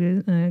we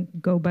will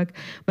go back.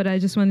 But I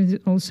just wanted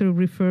to also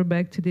refer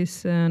back to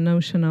this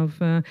notion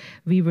of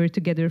we were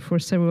together for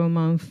several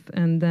months,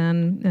 and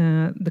then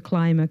the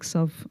climax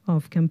of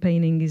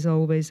campaigning is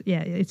always,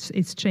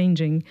 it's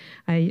changing.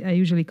 I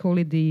usually call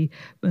it the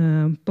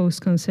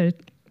post-concert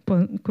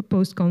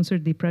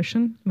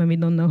depression, when we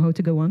don't know how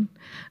to go on,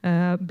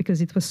 because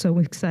it was so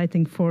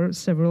exciting for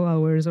several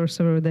hours or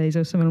several days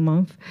or several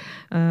months.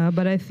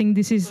 But I think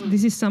this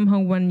is somehow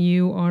when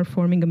you are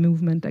forming a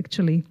movement,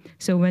 actually.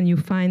 So when you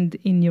find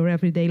in your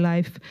everyday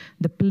life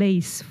the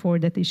place for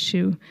that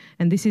issue,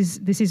 and this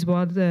is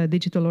what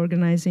digital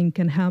organizing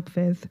can help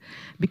with,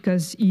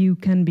 because you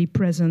can be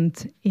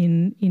present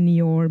in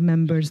your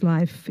members'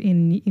 life,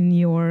 in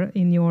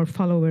your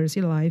followers'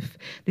 life.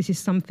 This is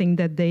something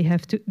that they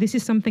have to. This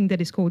is something that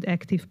is called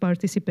active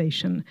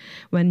participation,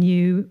 when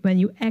you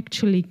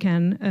actually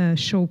can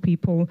show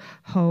people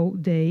how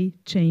they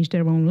change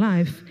their own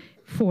life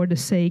for the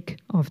sake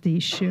of the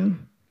issue.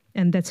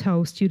 And that's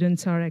how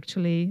students are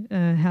actually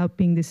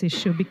helping this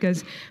issue,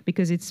 because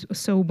it's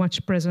so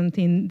much present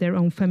in their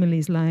own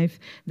family's life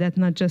that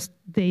not just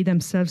they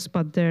themselves,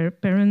 but their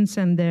parents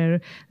and their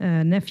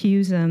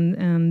nephews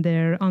and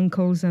their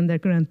uncles and their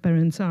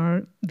grandparents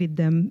are with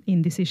them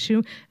in this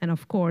issue. And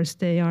of course,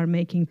 they are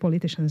making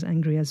politicians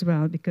angry as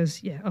well,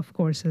 because, of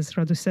course, as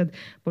Radu said,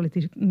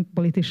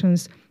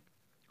 politicians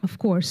of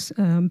course,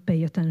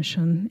 pay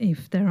attention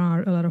if there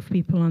are a lot of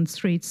people on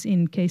streets.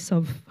 In case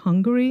of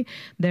Hungary,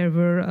 there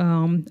were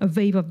a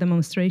wave of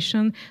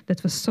demonstration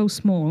that was so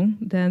small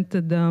that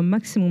the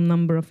maximum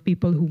number of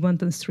people who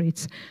went on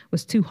streets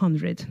was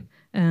 200.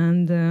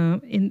 And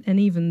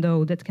even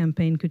though that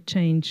campaign could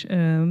change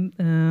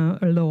a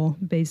law,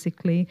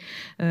 basically,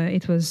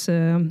 it was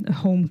a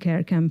home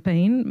care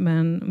campaign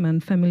when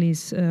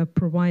families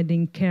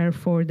providing care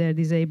for their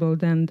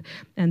disabled and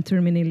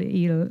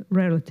terminally ill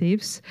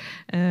relatives,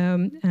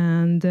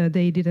 and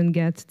they didn't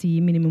get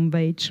the minimum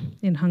wage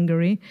in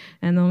Hungary,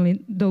 and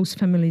only those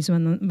families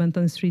went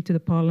on the street to the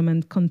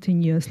parliament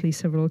continuously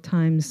several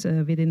times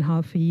within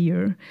half a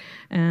year.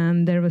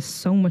 And there was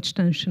so much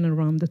tension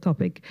around the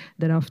topic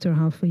that after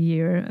half a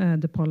year,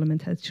 the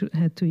parliament had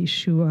to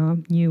issue a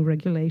new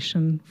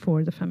regulation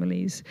for the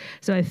families.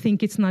 So I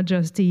think it's not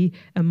just the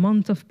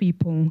amount of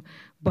people,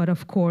 but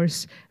of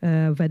course,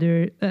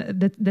 whether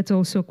that's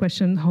also a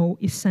question how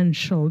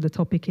essential the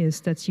topic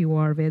is that you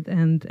are with,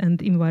 and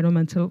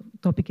environmental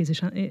topic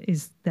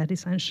is that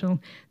essential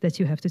that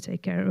you have to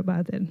take care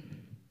about it.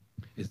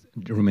 Is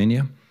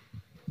Romania?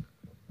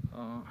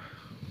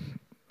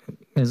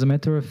 As a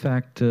matter of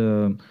fact,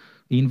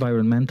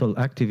 environmental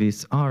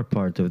activists are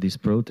part of this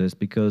protest,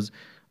 because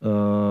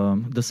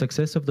the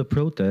success of the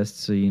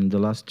protests in the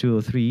last 2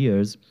 or 3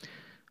 years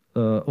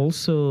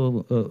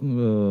also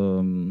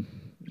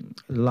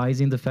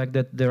lies in the fact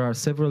that there are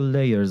several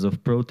layers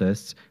of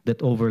protests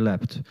that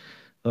overlapped.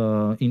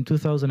 In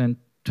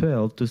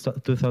 2012 to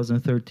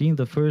 2013,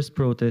 the first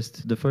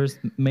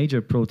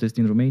major protest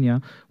in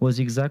Romania was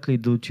exactly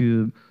due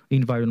to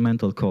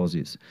environmental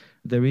causes.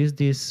 There is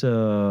this,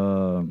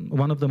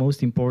 one of the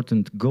most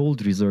important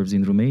gold reserves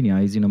in Romania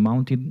is in a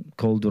mountain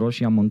called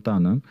Roșia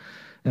Montană,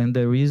 and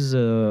there is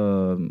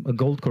a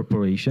gold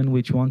corporation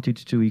which wanted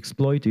to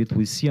exploit it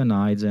with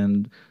cyanides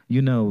and,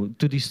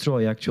 to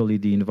destroy actually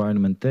the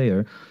environment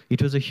there.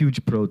 It was a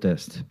huge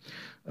protest.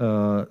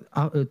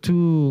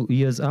 2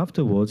 years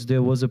afterwards,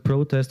 there was a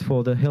protest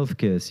for the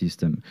healthcare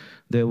system.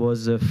 There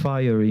was a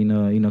fire in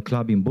a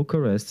club in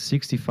Bucharest.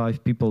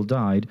 65 people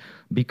died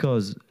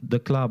because the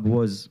club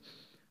was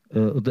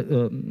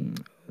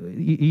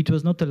it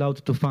was not allowed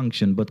to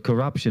function, but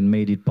corruption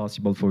made it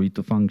possible for it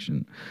to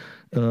function.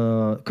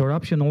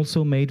 Corruption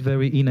also made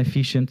very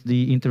inefficient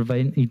the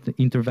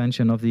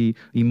intervention of the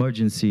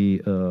emergency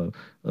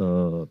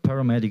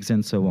paramedics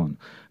and so on.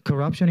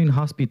 Corruption in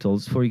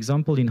hospitals, for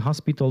example, in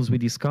hospitals we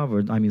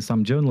discovered, I mean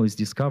some journalists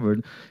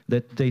discovered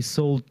that they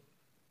sold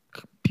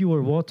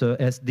pure water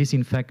as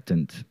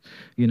disinfectant,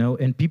 you know,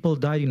 and people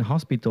died in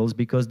hospitals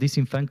because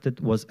disinfectant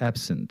was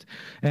absent,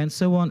 and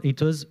so on.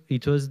 It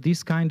was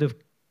this kind of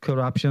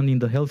corruption in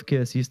the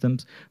healthcare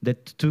systems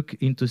that took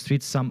into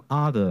streets some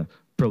other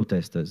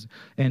protesters.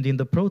 And in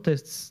the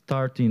protests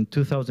starting in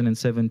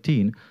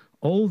 2017,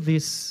 all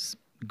these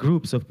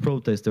groups of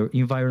protesters,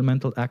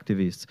 environmental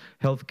activists,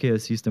 healthcare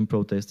system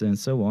protesters, and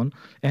so on,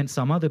 and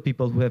some other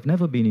people who have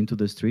never been into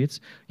the streets,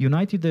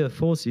 united their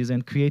forces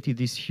and created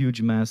this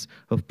huge mass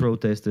of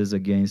protesters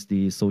against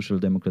the Social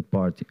Democrat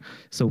Party.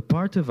 So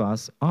part of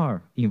us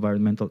are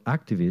environmental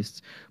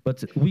activists,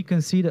 but we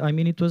consider, I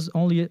mean, it was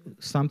only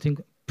something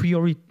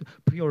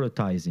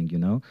prioritizing, you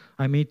know.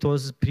 I mean, it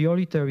was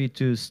priority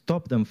to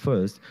stop them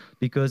first,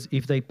 because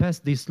if they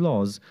passed these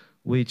laws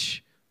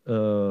which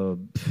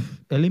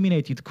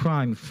eliminated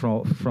crime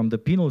from the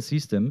penal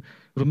system,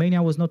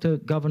 Romania was not a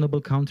governable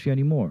country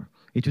anymore.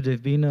 It would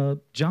have been a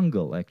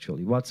jungle,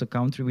 actually. What's a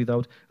country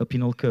without a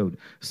penal code?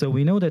 So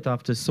we know that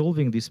after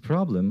solving this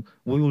problem,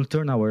 we will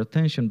turn our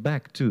attention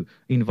back to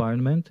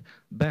environment,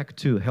 back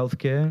to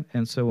healthcare,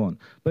 and so on.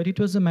 But it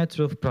was a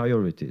matter of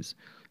priorities.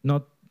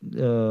 Not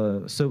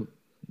so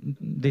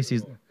this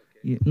is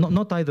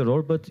not either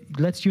or, but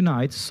let's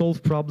unite,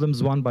 solve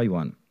problems one by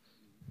one.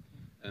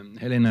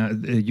 Helena,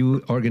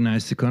 you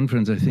organized the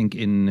conference, I think,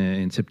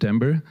 in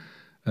September,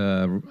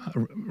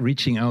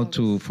 reaching out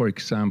to, for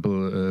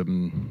example,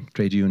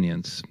 trade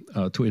unions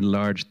to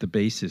enlarge the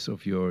basis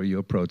of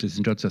your protest.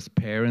 And not just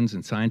parents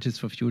and scientists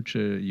for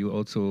future, you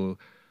also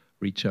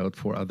reach out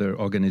for other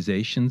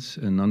organizations,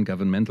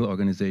 non-governmental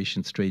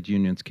organizations, trade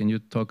unions. Can you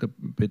talk a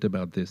bit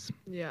about this?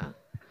 Yeah.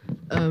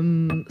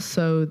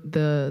 So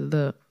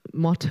the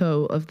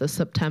motto of the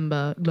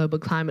September global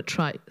climate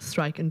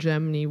strike in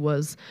Germany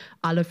was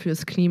 "Alle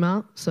fürs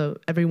Klima," so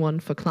everyone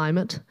for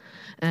climate,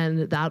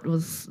 and that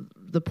was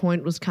the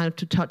point, was kind of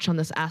to touch on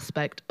this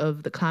aspect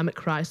of the climate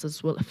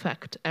crisis will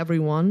affect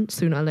everyone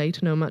sooner or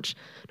later, no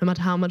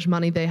matter how much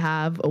money they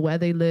have or where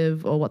they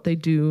live or what they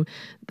do,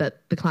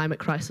 that the climate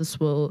crisis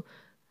will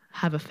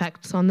have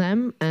effects on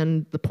them.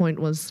 And the point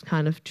was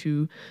kind of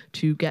to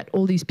get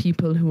all these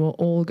people who are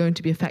all going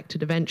to be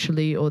affected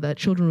eventually, or their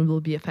children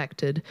will be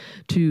affected,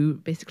 to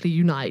basically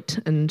unite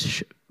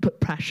and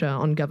put pressure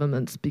on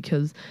governments,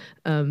 because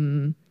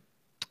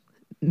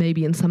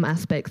maybe in some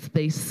aspects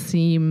they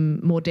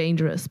seem more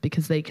dangerous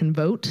because they can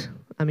vote.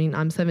 I mean,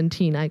 I'm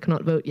 17, I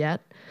cannot vote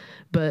yet,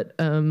 but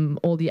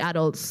all the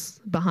adults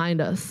behind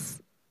us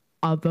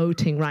are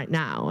voting right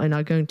now and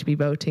are going to be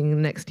voting in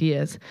the next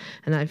years.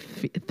 And I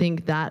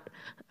think that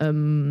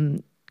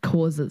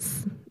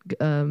causes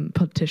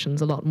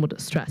politicians a lot more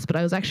distress. But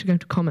I was actually going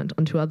to comment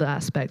on two other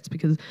aspects,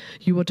 because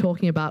you were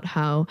talking about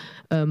how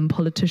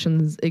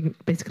politicians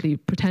basically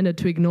pretended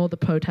to ignore the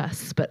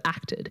protests but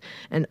acted.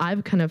 And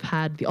I've kind of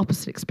had the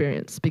opposite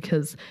experience,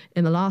 because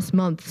in the last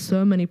month,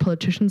 so many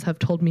politicians have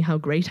told me how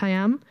great I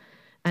am.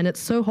 And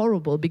it's so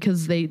horrible,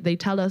 because they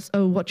tell us,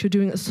 oh, what you're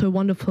doing is so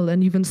wonderful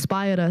and you've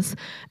inspired us,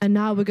 and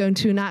now we're going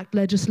to enact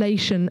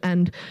legislation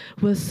and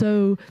we're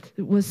so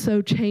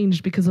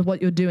changed because of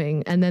what you're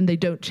doing, and then they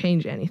don't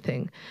change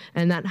anything.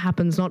 And that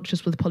happens not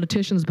just with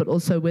politicians but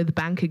also with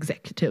bank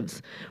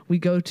executives. We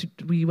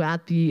were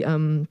at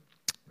the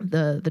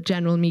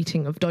general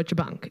meeting of Deutsche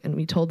Bank, and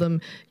we told them,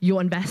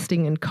 you're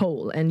investing in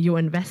coal and you're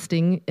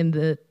investing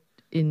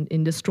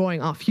in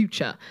destroying our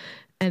future.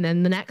 And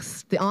then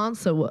the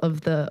answer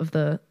of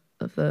the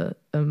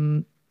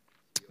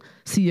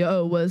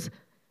CEO was,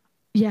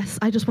 yes,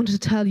 I just wanted to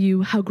tell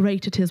you how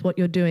great it is what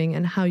you're doing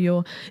and how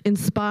you're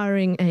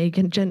inspiring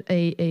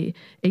a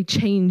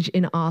change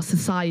in our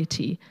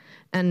society.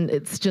 And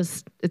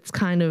it's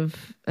kind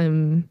of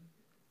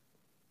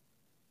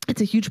it's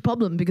a huge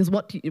problem, because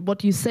what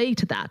do you say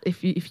to that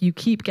if you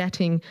keep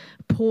getting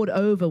poured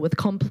over with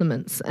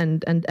compliments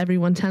and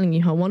everyone telling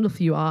you how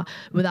wonderful you are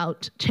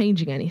without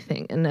changing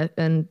anything?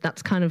 And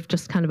that's kind of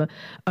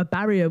a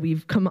barrier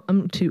we've come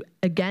to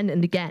again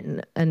and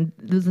again. And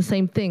there's the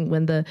same thing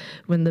when the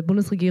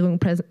Bundesregierung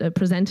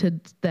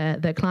presented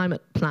their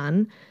climate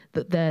plan,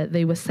 that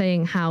they were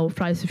saying how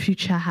Fridays for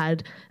Future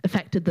had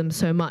affected them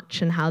so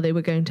much and how they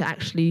were going to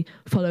actually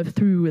follow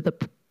through with the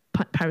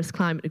Paris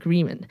Climate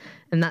Agreement,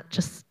 and that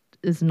just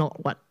is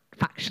not what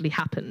factually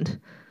happened.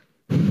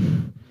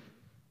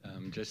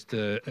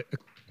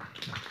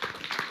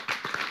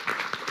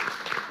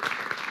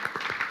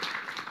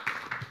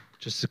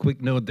 Just a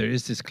quick note, there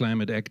is this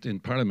Climate Act in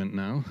Parliament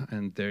now,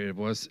 and there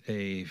was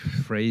a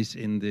phrase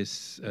in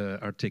this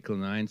Article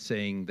 9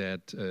 saying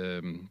that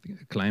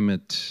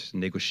climate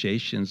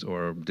negotiations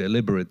or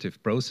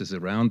deliberative process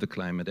around the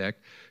Climate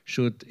Act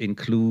should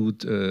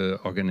include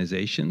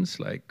organizations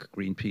like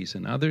Greenpeace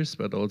and others,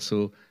 but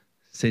also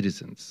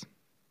citizens,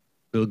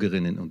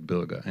 Bürgerinnen und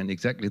Bürger. And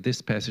exactly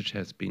this passage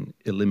has been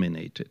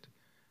eliminated.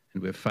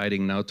 And we're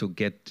fighting now to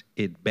get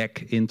it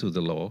back into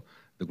the law.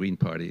 The Green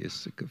Party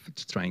is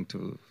trying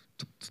to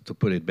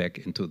put it back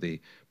into the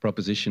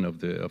proposition of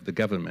the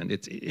government.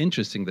 It's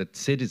interesting that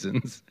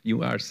citizens,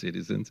 you are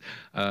citizens,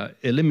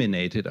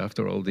 eliminated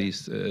after all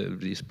these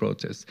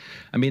protests.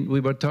 I mean, we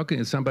were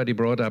talking. Somebody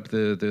brought up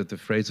the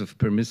phrase of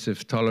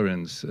permissive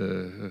tolerance.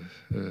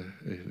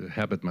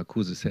 Herbert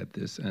Marcuse said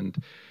this, and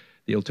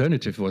the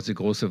alternative was a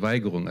große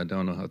Weigerung. I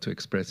don't know how to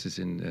express this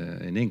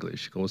in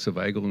English. Große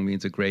Weigerung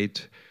means a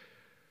great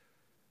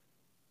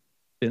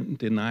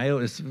denial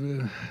is.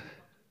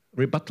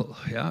 Rebuttal,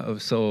 yeah.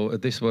 So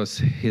this was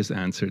his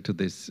answer to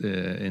this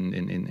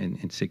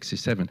in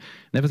 '67.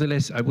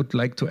 Nevertheless, I would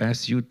like to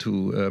ask you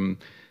to.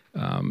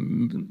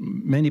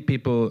 Many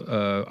people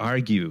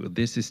argue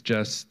this is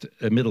just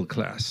a middle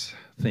class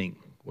thing,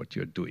 what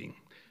you're doing,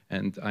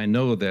 and I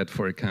know that,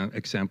 for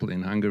example,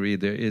 in Hungary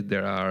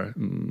there are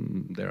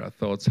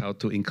thoughts how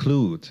to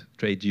include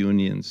trade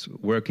unions,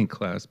 working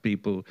class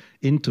people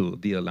into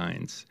the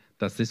alliance.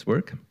 Does this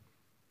work?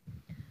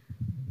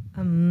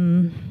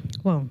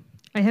 Well,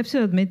 I have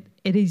to admit,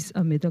 it is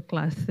a middle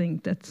class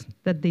thing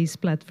that these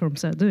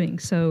platforms are doing.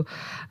 So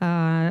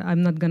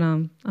I'm not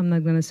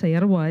gonna say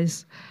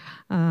otherwise,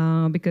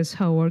 because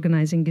how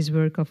organizing is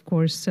work, of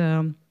course.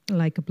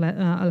 Like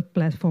a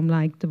platform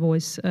like The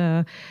Voice,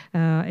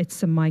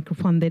 it's a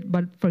micro-funded.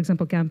 But for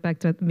example,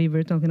 Campact, that we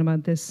were talking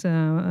about this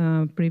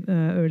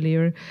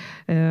earlier.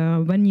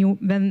 When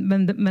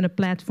a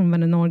platform,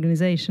 when an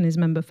organization is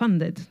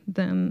member-funded,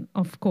 then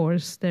of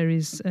course there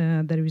is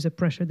a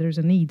pressure, there is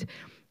a need.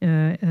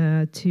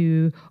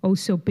 To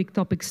also pick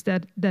topics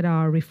that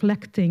are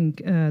reflecting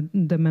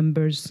the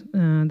members'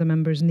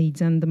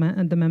 needs and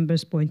the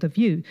members' point of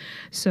view.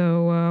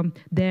 So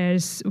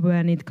there's,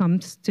 when it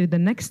comes to the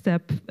next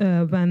step,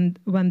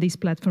 when these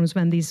platforms,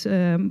 when these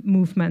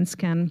movements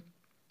can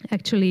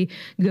actually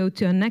go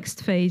to a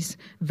next phase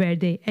where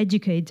they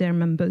educate their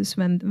members,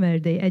 where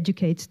they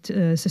educate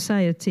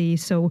society.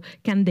 So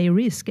can they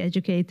risk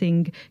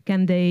educating?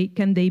 Can they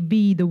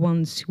be the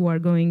ones who are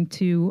going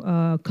to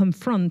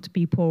confront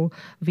people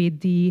with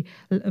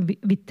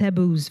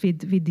taboos,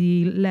 with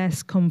the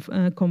less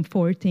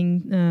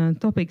comforting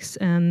topics?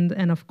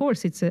 And of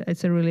course, it's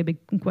a really big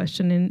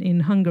question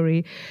in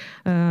Hungary.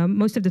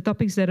 Most of the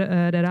topics that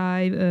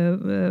I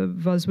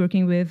was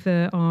working with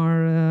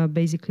are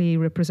basically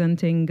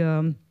representing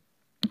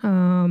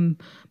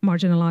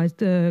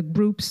marginalized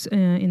groups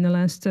in the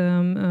last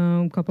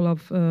couple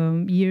of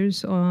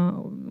years,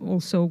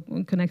 also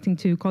connecting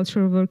to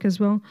cultural work as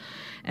well,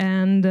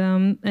 and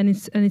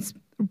it's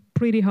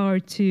pretty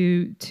hard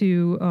to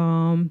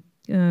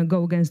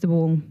go against the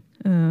wall.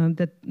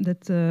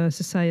 That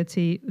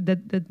society,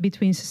 that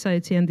between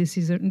society and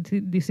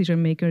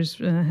decision makers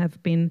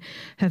have been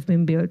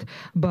built,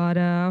 but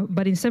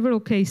in several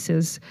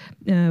cases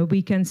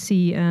we can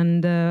see,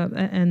 and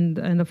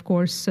of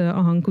course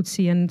Ahang could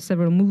see, and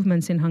several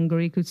movements in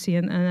Hungary could see,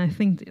 and I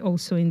think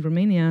also in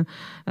Romania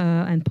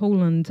and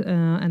Poland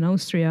and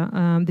Austria.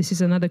 This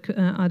is other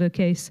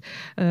case.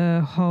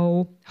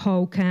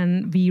 How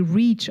can we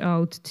reach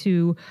out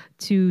to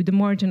the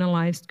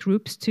marginalized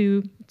groups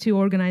to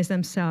organize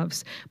themselves?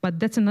 But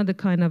that's another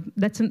kind of,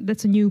 that's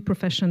a new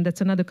profession.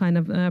 That's another kind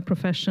of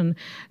profession.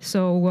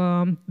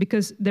 So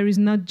because there is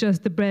not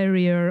just the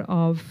barrier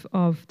of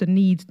the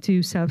need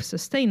to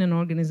self-sustain an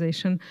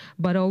organization,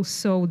 but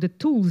also the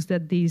tools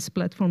that these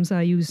platforms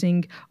are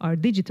using are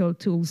digital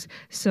tools.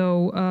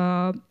 So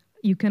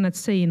you cannot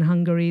say in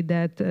Hungary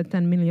that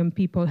 10 million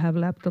people have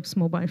laptops,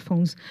 mobile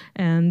phones,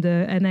 and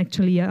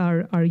actually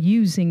are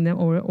using them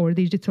or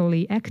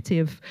digitally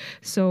active.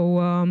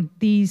 So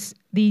these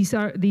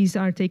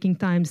are taking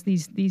times.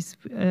 These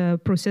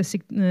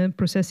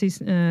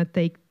processes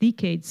take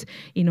decades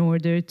in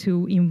order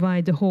to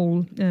invite the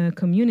whole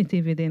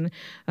community within.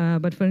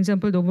 But for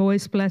example, the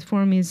Voice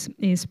platform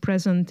is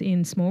present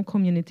in small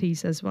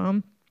communities as well.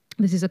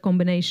 This is a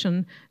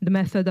combination. The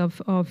method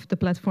of the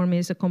platform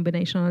is a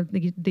combination of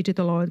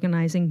digital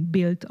organizing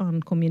built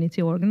on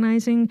community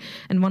organizing.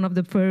 And one of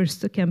the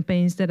first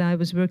campaigns that I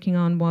was working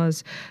on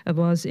was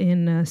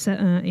in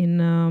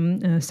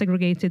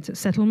segregated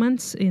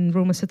settlements, in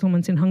Roma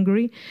settlements in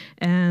Hungary.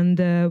 And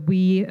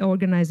we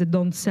organized a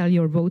Don't Sell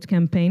Your Vote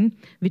campaign,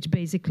 which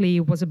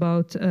basically was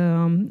about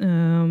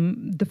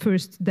the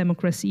first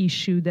democracy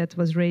issue that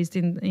was raised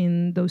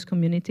in those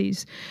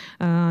communities.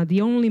 The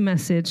only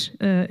message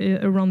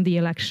around the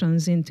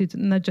elections,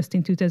 not just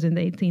in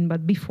 2018,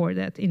 but before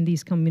that in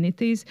these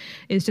communities,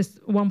 is just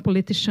one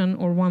politician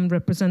or one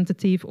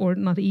representative, or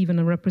not even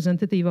a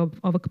representative of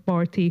a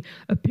party,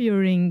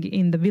 appearing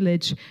in the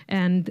village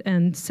and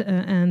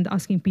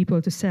asking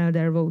people to sell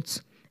their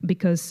votes.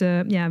 because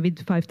yeah,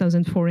 with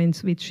 5,000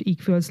 forints, which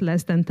equals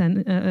less than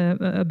 10,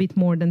 a bit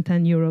more than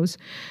 10 euros,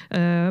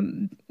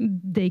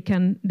 they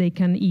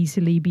can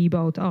easily be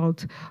bought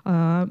out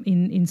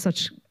in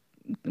such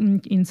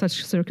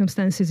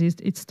circumstances.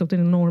 It's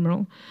totally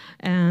normal.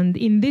 And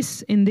in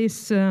this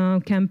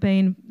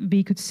campaign,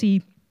 we could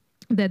see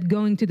that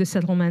going to the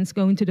settlements,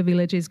 going to the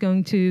villages,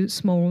 going to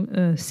small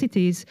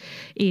cities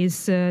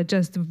is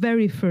just the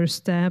very first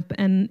step,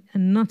 and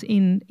not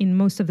in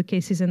most of the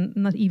cases, and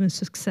not even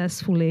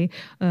successfully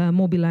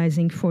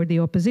mobilizing for the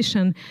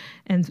opposition.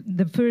 And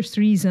the first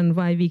reason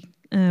why we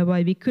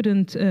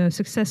couldn't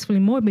successfully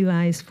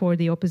mobilize for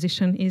the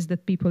opposition is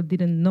that people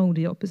didn't know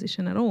the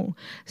opposition at all.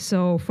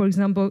 So, for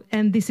example,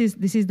 and this is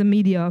the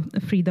media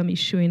freedom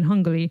issue in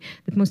Hungary,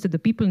 that most of the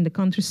people in the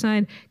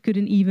countryside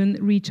couldn't even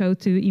reach out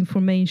to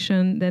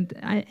information that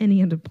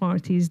any other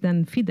parties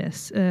than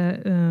Fidesz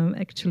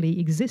actually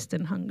exist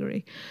in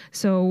Hungary.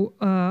 So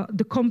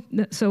the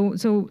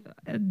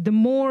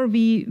more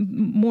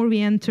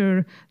we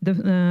enter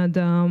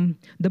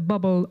the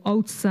bubble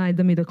outside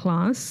the middle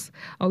class,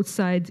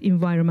 outside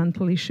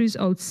environmental issues,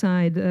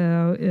 outside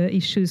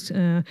issues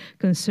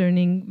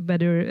concerning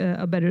whether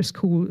a better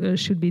school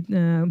should be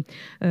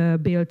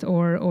built,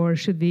 or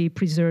should we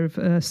preserve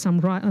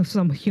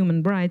some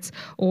human rights,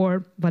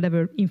 or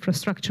whatever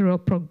infrastructural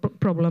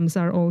problems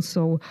are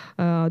also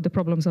the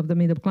problems of the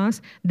middle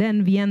class,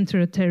 then we enter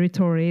a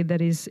territory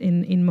that is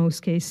in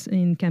most cases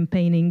in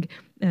campaigning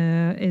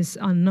is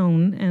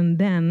unknown, and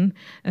then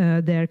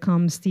there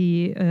comes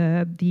the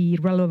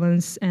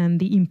relevance and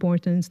the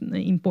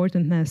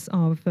importantness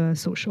of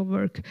social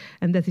work,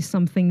 and that is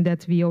something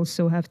that we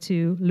also have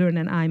to learn.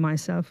 And I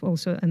myself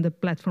also, and the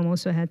platform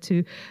also had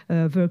to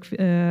work.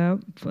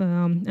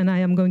 And I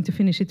am going to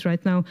finish it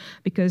right now,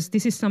 because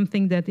this is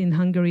something that in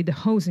Hungary the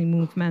housing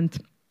movement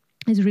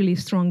is really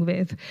strong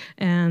with.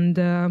 And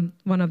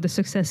one of the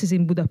successes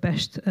in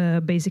Budapest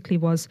basically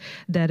was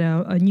that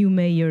a new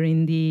mayor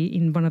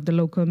in one of the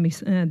local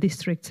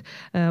districts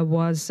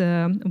was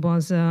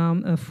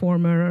a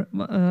former.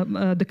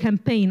 The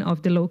campaign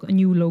of the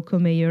new local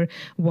mayor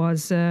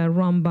was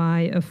run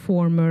by a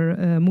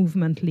former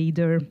movement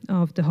leader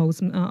of the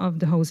housing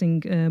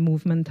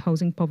movement,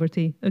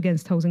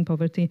 against housing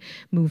poverty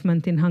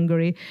movement in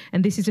Hungary.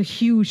 And this is a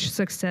huge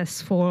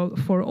success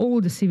for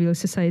all the civil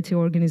society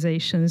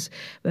organizations.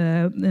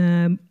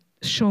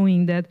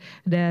 Showing that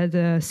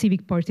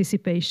civic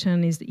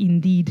participation is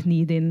indeed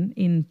needed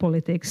in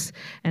politics,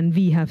 and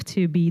we have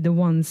to be the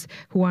ones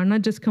who are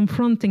not just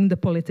confronting the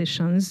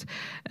politicians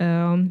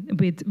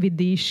with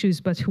the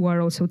issues, but who are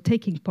also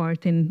taking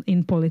part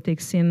in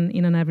politics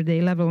in an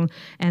everyday level.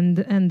 And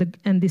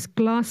this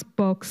glass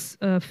box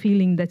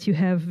feeling that you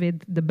have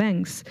with the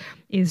banks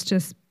is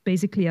just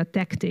basically a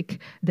tactic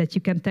that you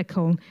can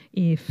tackle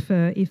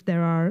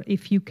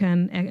if you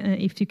can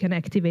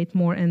activate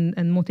more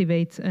and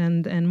motivate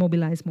and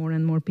mobilize more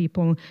and more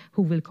people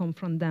who will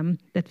confront them.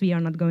 That we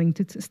are not going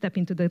to step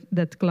into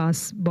that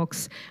glass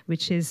box,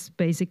 which is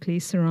basically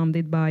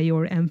surrounded by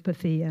your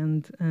empathy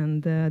and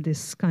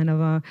this kind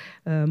of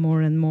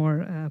more and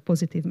more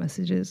positive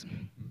messages.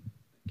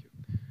 Thank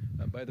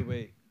you. By the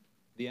way,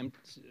 the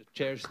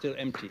chair is still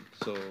empty,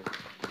 so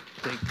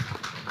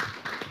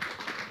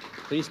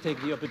please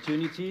take the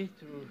opportunity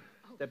to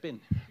step in.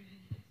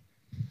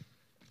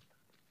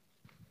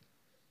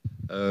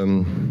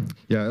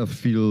 Yeah, I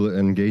feel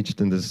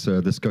engaged in this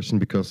discussion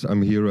because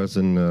I'm here as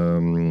a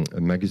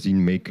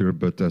magazine maker,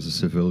 but as a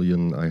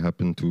civilian, I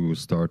happened to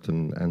start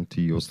an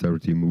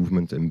anti-austerity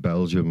movement in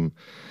Belgium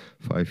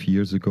 5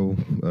 years ago.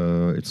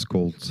 It's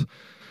called,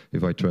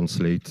 if I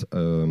translate,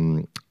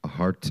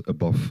 heart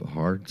above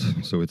heart.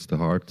 So it's the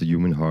heart, the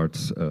human heart,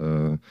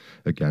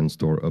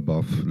 against or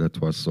above. That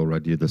was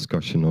already a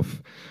discussion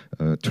of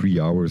 3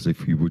 hours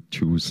if we would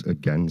choose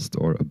against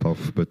or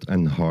above.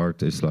 And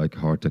heart is like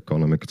heart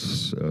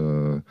economics.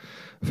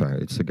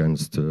 It's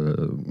against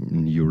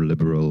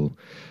neoliberal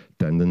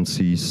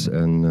tendencies.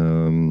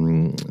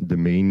 And the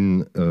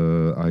main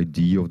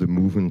idea of the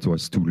movement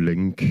was to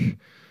link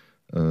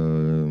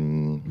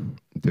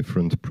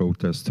different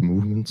protest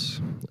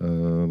movements.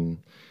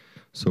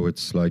 So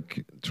it's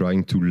like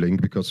trying to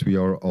link, because we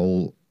are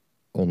all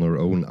on our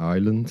own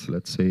island,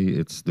 let's say.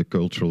 It's the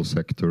cultural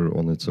sector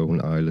on its own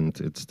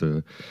island. It's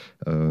the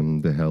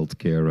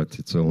healthcare at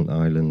its own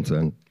island.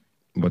 And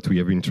what we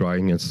have been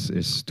trying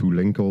is to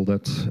link all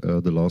that.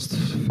 The last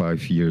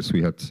 5 years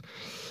we had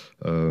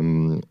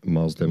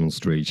mass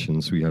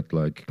demonstrations. We had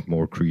like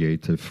more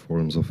creative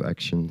forms of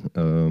action.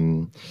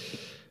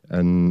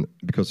 And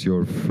because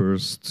your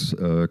first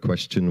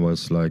question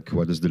was like,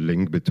 what is the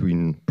link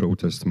between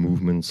protest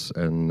movements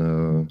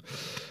and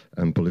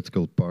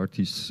political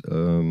parties?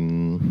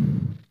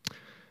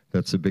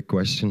 That's a big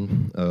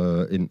question.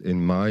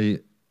 In my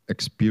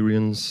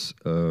experience,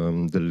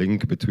 the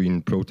link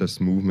between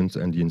protest movements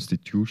and the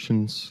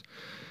institutions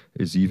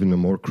is even a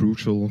more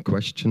crucial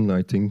question,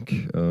 I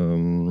think.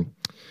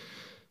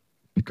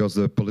 Because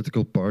the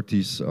political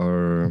parties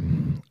are,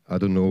 I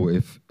don't know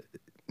if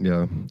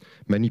yeah,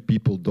 many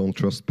people don't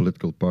trust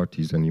political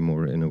parties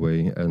anymore in a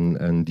way,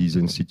 and these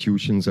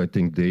institutions, I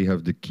think they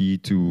have the key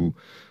to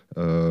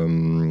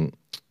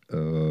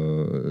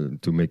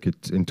make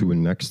it into a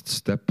next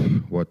step,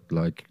 what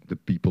like the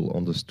people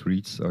on the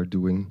streets are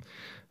doing,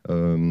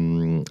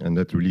 and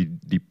that really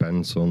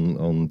depends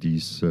on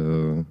these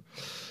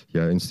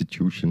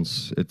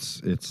institutions.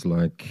 It's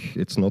like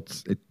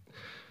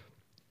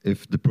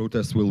if the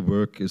protest will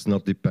work, it's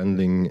not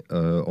depending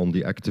on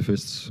the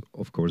activists.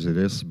 Of course it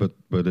is, but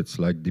it's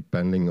like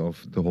depending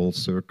of the whole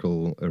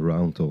circle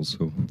around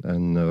also.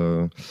 And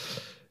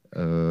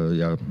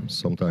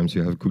sometimes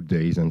you have good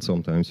days and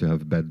sometimes you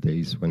have bad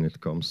days when it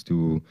comes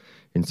to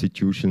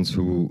institutions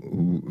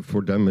who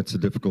for them it's a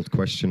difficult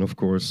question, of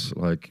course.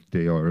 Like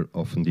they are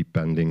often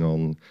depending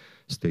on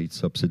state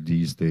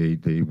subsidies.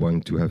 They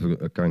want to have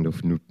a kind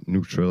of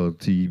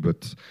neutrality,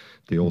 but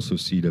they also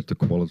see that the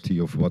quality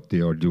of what they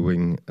are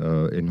doing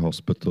in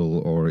hospital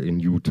or in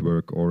youth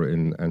work or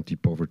in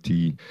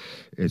anti-poverty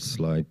is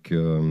like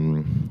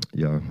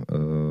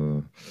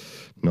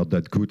not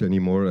that good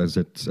anymore as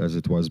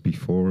it was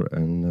before.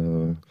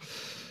 And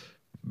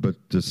but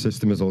the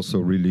system is also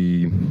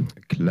really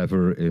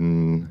clever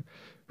in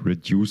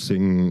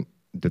reducing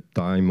the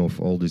time of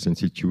all these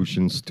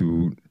institutions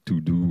to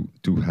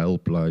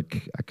help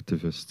like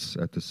activists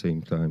at the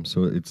same time.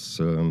 So it's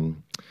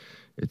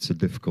a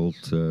difficult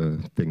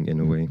thing in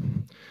a way.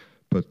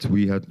 But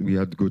we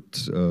had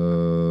good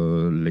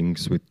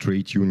links with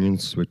trade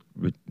unions,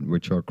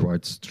 which are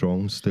quite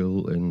strong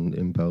still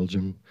in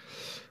Belgium.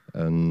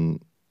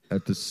 And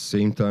at the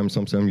same time,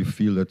 sometimes you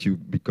feel that you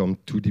become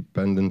too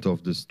dependent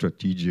of the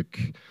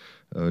strategic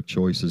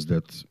choices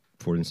that,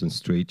 for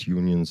instance, trade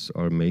unions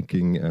are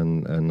making,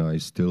 and I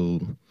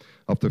still,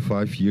 after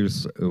 5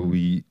 years,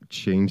 we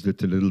changed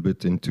it a little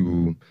bit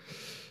into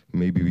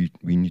maybe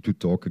we need to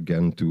talk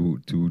again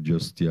to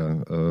just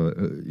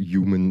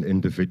human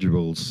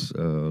individuals,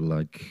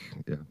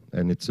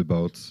 and it's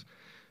about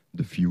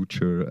the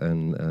future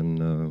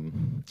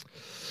and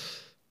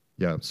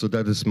so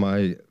that is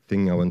my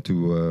thing I want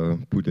to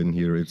put in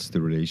here. It's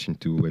the relation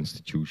to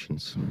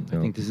institutions. I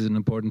think this is an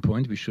important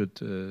point we should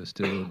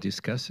still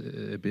discuss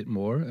a bit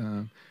more,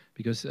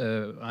 because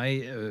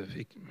I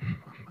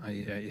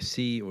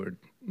see, or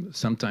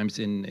sometimes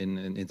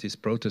in these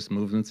protest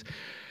movements,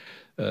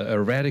 a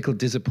radical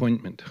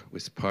disappointment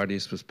with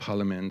parties, with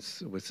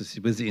parliaments, with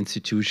the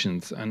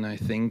institutions, and I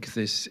think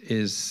this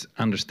is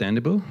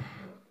understandable,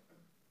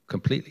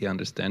 completely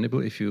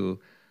understandable. If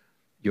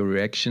your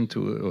reaction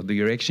to, or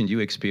the reaction you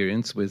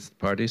experience with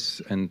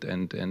parties and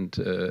it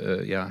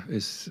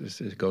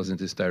goes in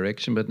this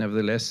direction. But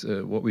nevertheless,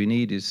 what we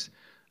need is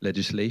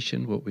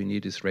legislation. What we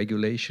need is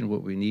regulation.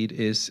 What we need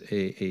is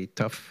a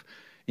tough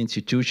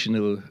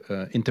institutional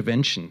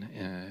intervention,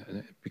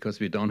 because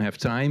we don't have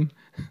time,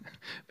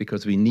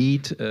 because we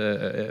need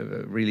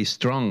really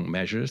strong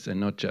measures and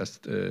not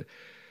just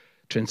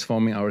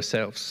transforming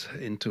ourselves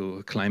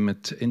into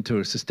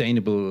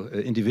sustainable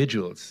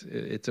individuals.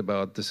 It's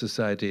about the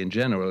society in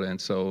general, and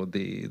so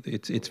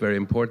it's very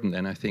important.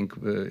 And I think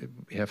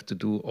we have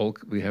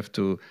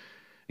to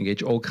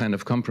engage all kind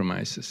of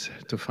compromises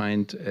to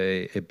find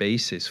a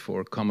basis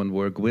for common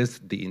work with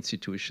the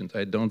institutions.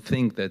 I don't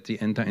think that the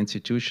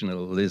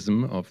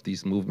anti-institutionalism of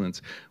these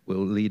movements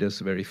will lead us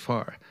very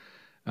far.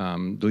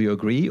 Do you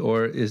agree,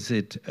 or is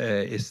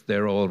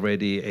there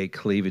already a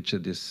cleavage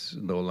that is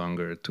no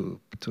longer to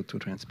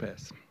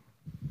transpass?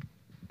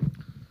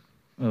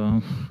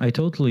 I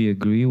totally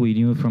agree. We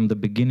knew from the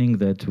beginning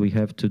that we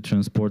have to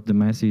transport the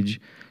message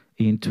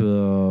into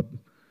a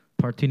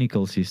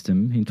partinical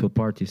system, into a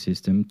party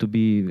system, to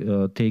be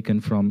taken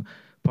from.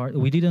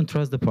 We didn't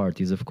trust the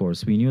parties, of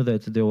course. We knew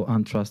that they were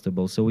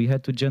untrustable, so we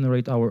had to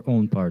generate our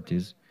own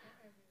parties.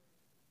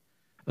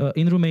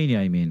 In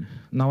Romania, I mean.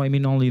 Now I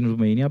mean only in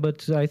Romania,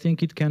 but I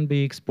think it can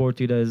be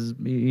exported as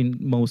in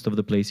most of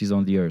the places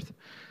on the earth.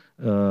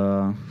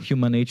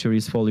 Human nature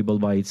is fallible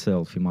by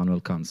itself,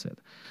 Immanuel Kant said.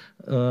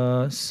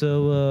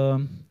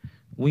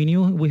 We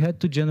knew we had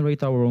to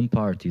generate our own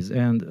parties,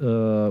 and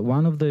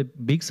one of the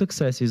big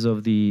successes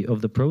of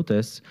the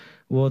protests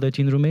was that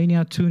in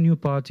Romania 2 new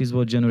parties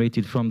were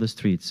generated from the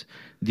streets: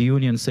 the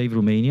Union Save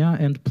Romania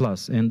and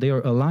Plus, and their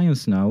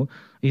alliance now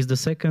is the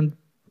second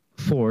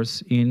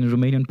force in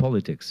Romanian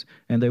politics,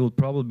 and they will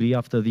probably,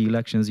 after the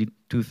elections in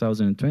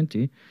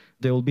 2020,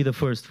 they will be the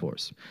first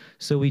force.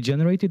 So we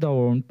generated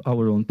our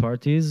own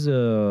parties,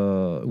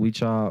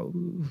 which are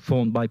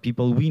formed by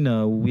people we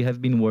know, we have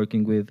been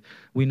working with,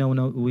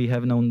 we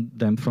have known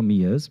them from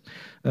years.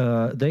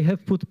 They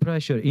have put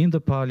pressure in the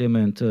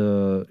parliament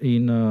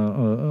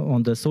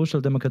on the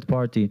Social Democrat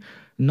Party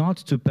not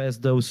to pass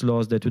those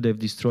laws that would have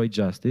destroyed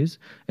justice,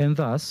 and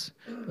thus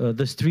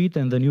the street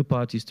and the new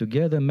parties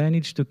together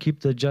managed to keep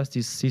the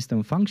justice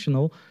system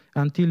functional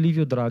until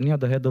Liviu Dragnea,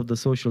 the head of the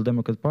Social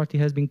Democrat Party,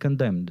 has been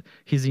condemned.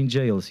 He's in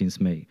jail since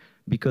May,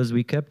 because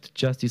we kept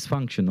justice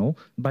functional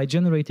by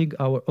generating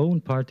our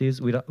own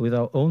parties with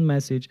our own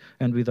message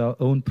and with our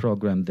own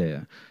program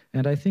there.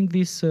 And I think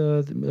this,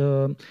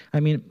 I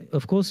mean,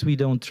 of course we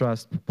don't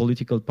trust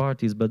political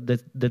parties, but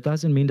that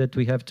doesn't mean that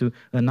we have to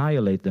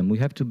annihilate them. We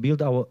have to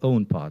build our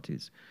own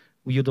parties.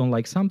 You don't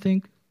like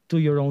something, do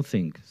your own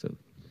thing. So,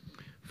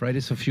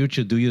 Fridays for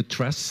Future, do you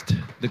trust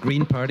the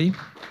Green Party?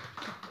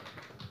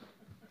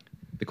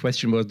 The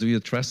question was, do you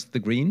trust the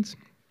Greens?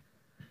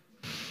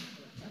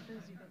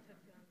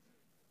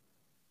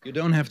 You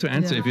don't have to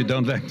answer if you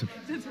don't like to.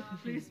 Please,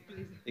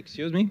 please.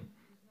 Excuse me?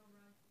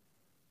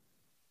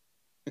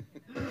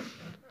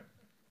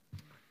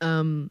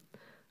 I'm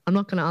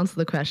not going to answer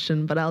the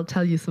question, but I'll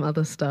tell you some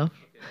other stuff.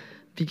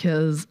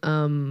 Because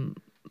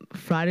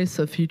Fridays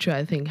for Future,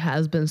 I think,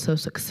 has been so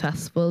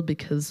successful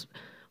because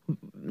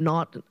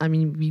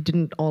we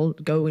didn't all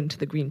go into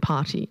the Green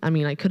Party. I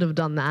mean, I could have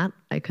done that.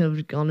 I could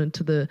have gone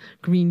into the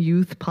Green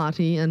Youth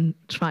Party and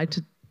tried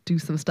to do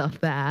some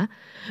stuff there.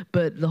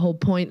 But the whole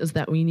point is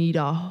that we need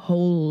our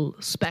whole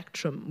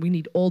spectrum. We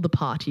need all the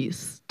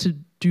parties to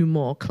do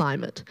more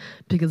climate,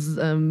 because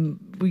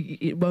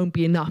it won't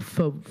be enough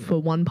for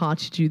one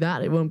party to do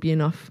that. It won't be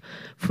enough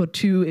for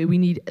two. We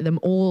need them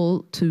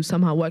all to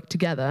somehow work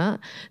together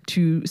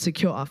to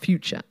secure our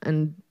future.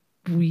 And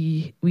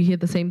we hear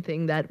the same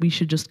thing, that we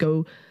should just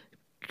go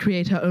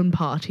create our own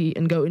party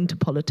and go into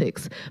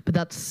politics. But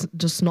that's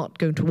just not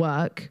going to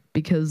work,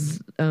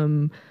 because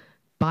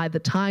by the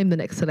time the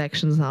next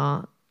elections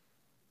are,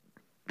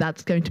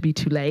 that's going to be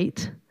too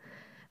late.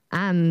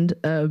 And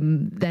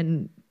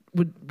then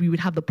we would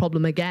have the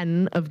problem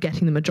again of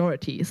getting the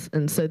majorities.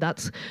 And so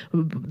that's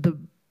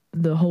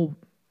the whole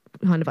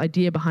kind of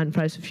idea behind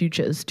Fridays for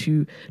Future, is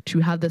to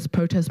have this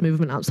protest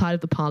movement outside of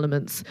the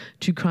parliaments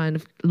to kind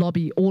of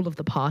lobby all of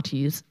the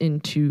parties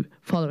into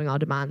following our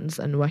demands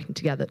and working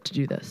together to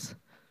do this.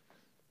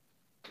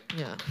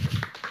 Yeah.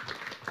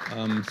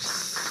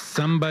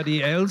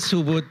 Somebody else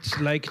who would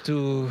like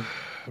to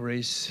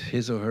raise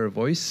his or her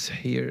voice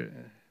here?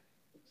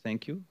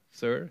 Thank you,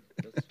 sir.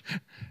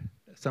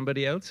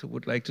 Somebody else who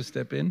would like to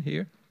step in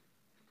here?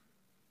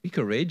 Be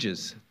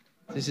courageous.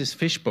 This is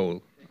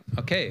Fishbowl.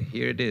 Okay,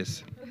 here it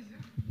is.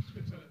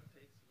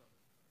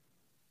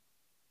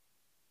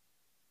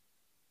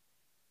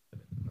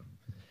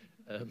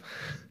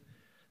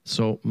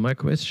 So my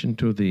question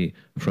to the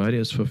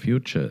Fridays for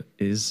Future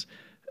is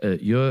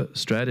your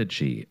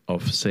strategy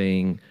of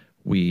saying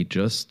we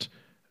just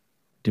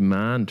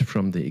demand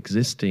from the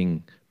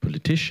existing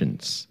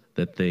politicians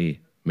that they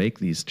make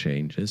these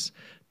changes.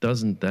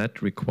 Doesn't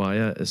that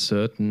require a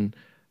certain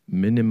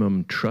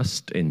minimum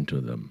trust into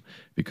them?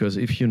 Because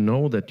if you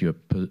know that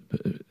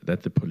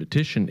that the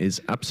politician is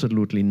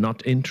absolutely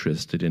not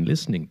interested in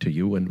listening to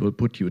you and will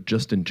put you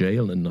just in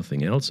jail and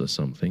nothing else or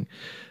something,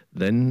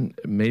 then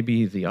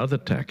maybe the other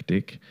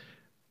tactic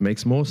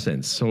makes more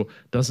sense. So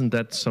doesn't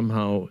that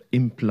somehow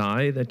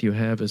imply that you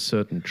have a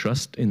certain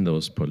trust in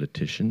those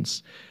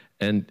politicians?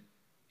 And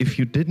if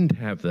you didn't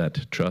have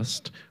that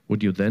trust,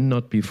 would you then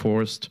not be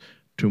forced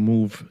to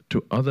move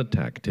to other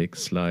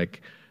tactics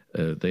like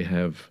they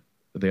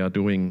are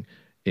doing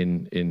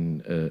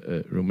in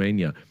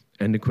Romania?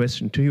 And a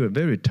question to you, a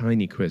very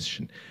tiny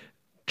question.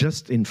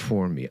 Just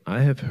inform me.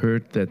 I have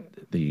heard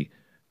that the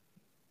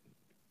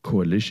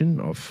coalition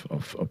of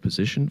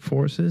opposition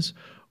forces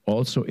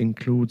also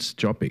includes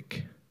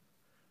Jobbik.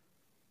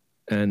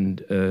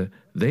 And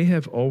they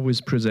have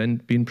always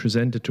been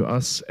presented to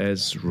us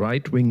as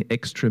right-wing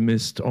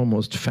extremist,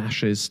 almost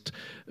fascist,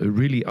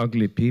 really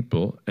ugly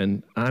people.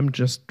 And I'm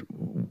just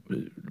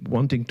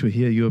wanting to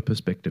hear your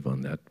perspective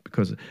on that,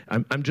 because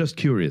I'm just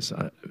curious.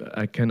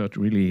 I cannot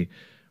really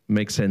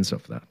make sense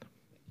of that.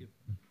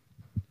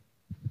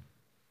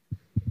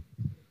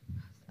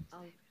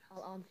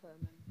 I'll answer.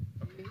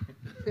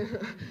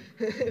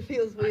 It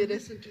feels weird.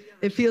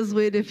 It feels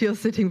weird if you're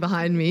sitting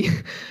behind me.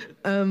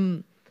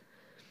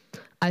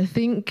 I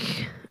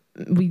think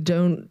I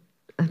don't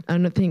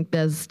think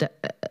there's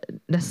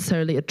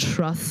necessarily a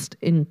trust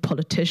in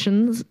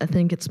politicians. I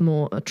think it's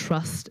more a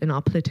trust in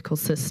our political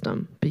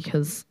system,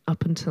 because I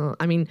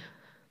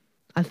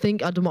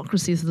think our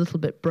democracy is a little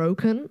bit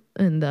broken,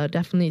 and there are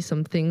definitely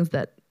some things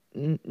that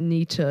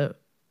need to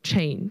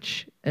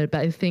change. But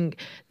I think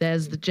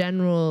there's the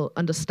general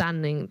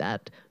understanding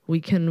that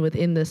we can,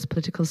 within this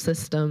political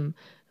system,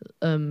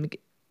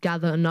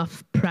 gather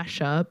enough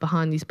pressure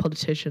behind these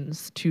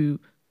politicians to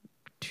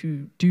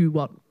do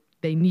what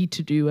they need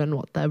to do and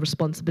what their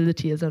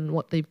responsibility is and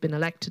what they've been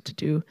elected to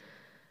do.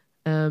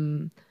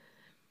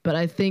 But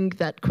I think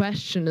that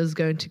question is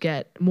going to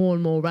get more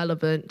and more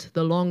relevant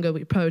the longer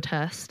we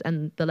protest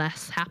and the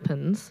less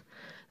happens.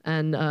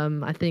 And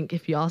I think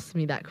if you ask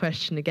me that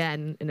question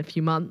again in a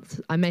few months,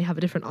 I may have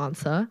a different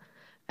answer,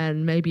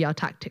 and maybe our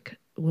tactic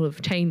will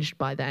have changed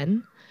by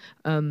then.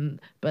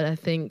 But I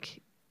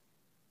think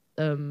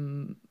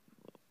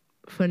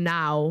for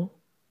now,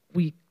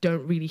 we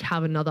don't really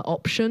have another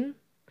option,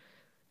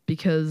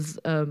 because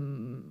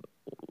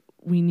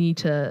we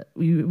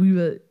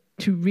were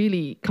to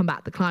really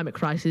combat the climate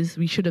crisis,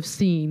 we should have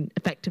seen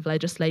effective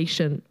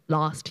legislation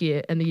last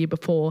year and the year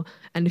before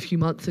and a few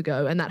months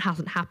ago, and that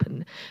hasn't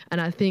happened.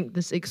 And I think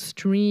this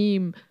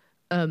extreme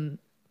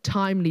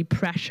timely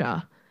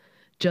pressure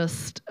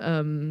just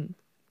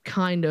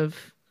kind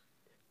of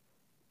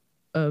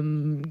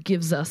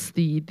gives us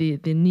the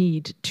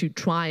need to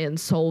try and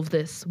solve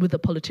this with the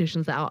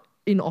politicians that are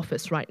in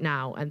office right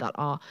now and that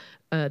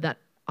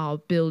are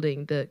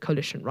building the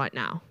coalition right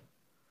now.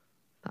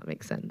 That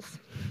makes sense.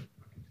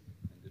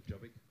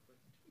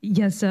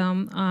 Yes,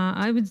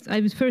 I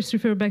would first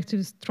refer back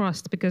to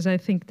trust, because I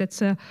think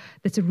that's a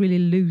really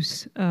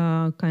loose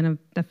kind of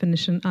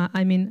definition.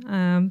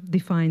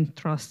 Define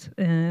trust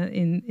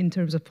in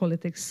terms of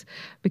politics,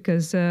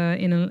 because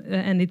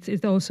and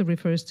it also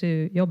refers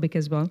to Jobbik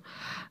as well,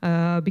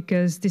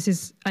 because this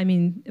is,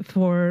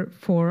 for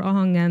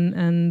Ahang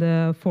and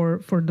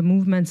for the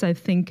movements, I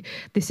think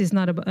this is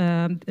not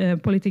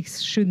politics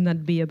should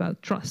not be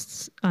about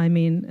trusts.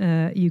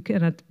 You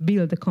cannot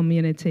build a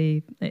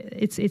community.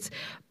 It's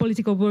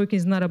political work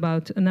is not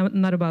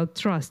about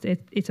trust.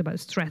 It's about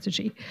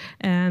strategy,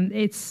 and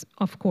it's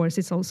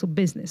also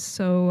business.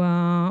 So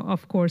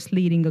of course,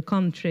 leading a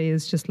country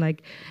is just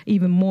like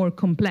even more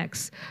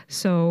complex.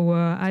 So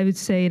I would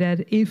say that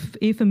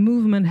if a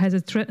movement has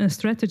a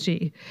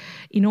strategy,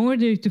 in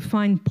order to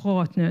find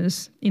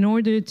partners, in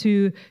order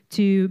to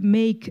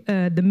make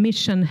the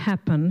mission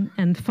happen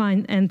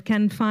and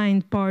can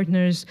find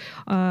partners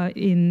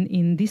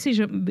in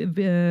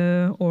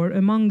decision or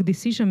among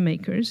decision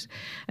makers,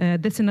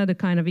 that's another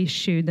kind of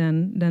issue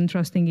than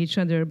trusting each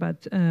other,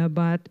 but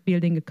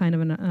building a kind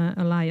of an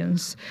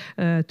alliance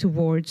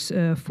towards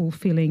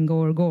fulfilling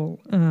our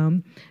goal.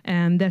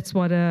 And that's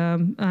what,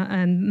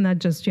 and not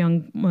just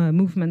young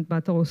movement,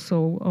 but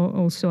also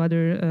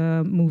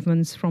other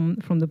movements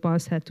from the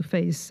past had to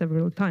face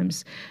several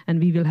times, and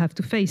we will have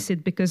to face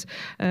it, because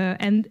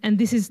and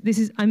this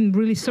is I'm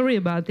really sorry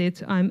about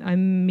it.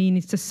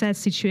 It's a sad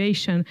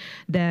situation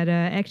that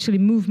actually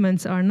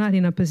movements are not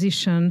in a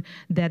position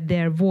that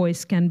their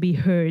voice can be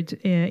heard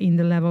in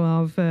the level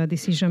of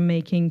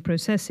decision-making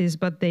processes,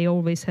 but they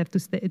always have to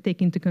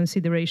take into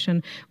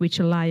consideration which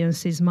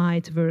alliances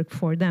might work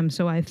for them.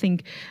 So I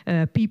think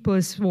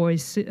people's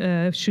voice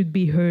should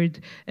be heard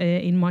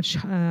in much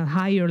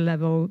higher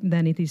level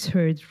than it is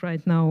heard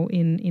right now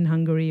in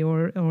Hungary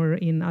or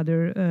in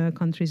other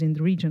countries in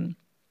the region.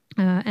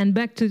 And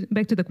back to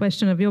the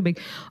question of Jobbik,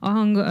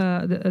 Ahang,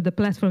 the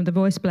platform, the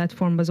Voice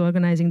platform, was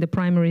organizing the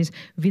primaries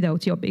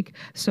without Jobbik.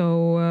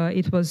 So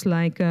it was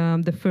like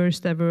the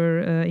first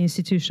ever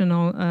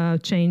institutional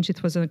change.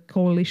 It was a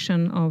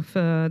coalition of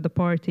the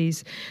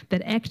parties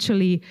that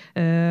actually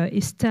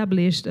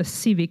established a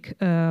civic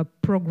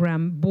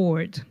program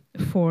board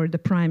for the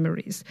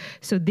primaries.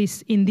 So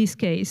in this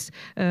case,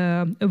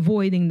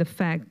 avoiding the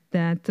fact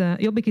that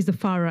Jobbik is the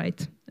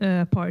far-right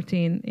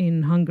party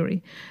in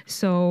Hungary.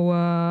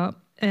 So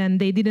and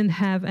they didn't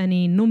have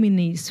any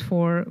nominees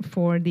for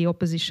the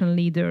opposition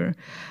leader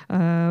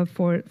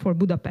for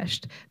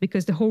Budapest,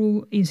 because the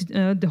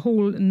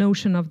whole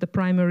notion of the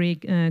primary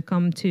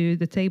come to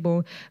the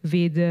table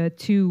with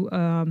two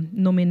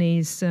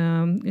nominees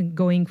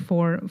going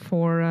for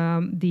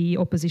the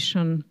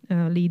opposition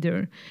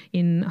leader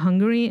in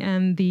Hungary,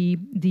 and the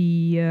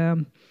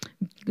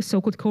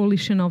so-called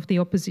coalition of the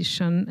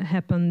opposition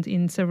happened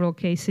in several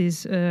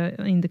cases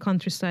in the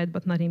countryside,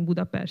 but not in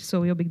Budapest.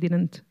 So Jobbik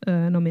didn't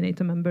nominate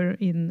a member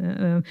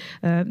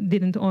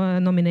didn't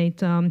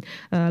nominate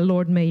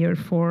Lord Mayor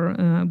for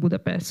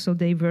Budapest. So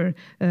they were,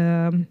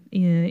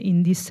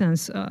 in this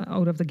sense,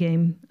 out of the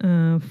game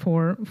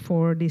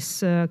for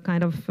this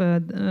kind of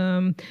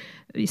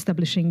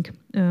establishing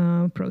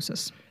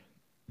process.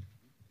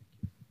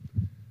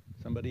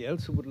 Somebody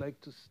else who would like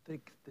to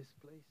take this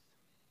place?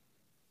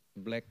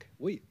 Black.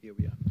 Oui, here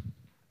we are.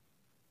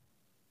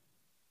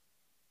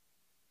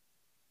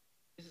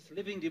 This is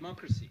living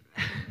democracy.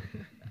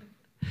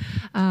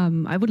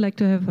 I would like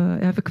to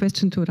have a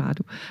question to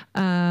Radu.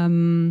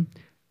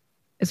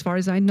 As far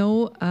as I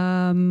know,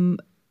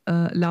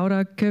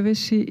 Dóra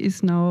Papp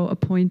is now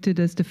appointed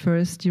as the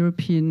first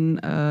European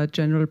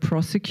general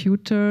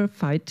prosecutor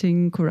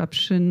fighting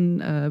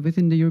corruption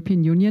within the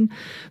European Union,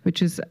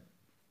 which is,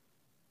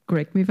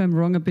 correct me if I'm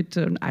wrong, a bit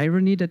an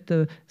irony that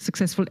the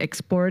successful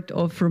export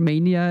of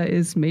Romania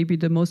is maybe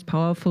the most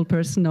powerful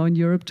person now in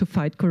Europe to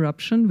fight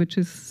corruption, which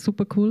is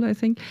super cool, I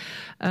think.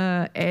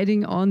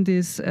 Adding on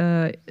this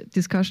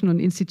discussion on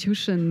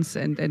institutions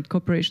and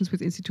cooperations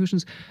with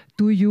institutions,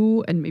 do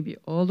you, and maybe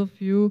all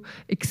of you,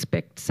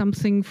 expect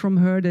something from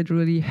her that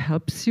really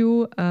helps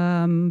you?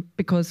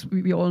 Because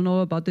we all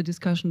know about the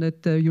discussion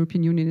that the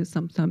European Union is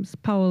sometimes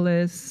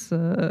powerless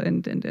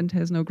and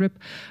has no grip.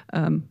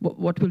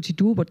 What will she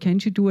do? What can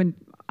she do? And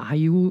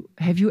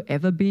have you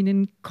ever been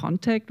in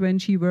contact when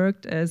she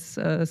worked as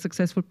a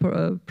successful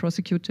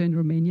prosecutor in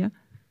Romania?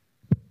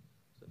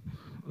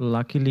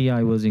 Luckily,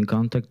 I was in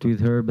contact with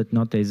her, but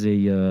not as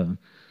a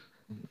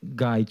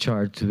guy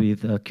charged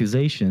with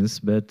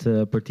accusations, but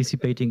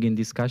participating in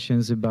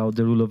discussions about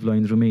the rule of law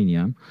in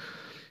Romania.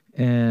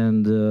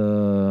 And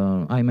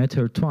I met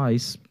her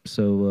twice,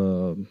 so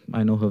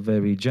I know her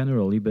very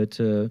generally, but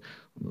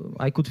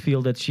I could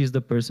feel that she's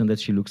the person that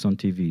she looks on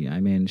TV. I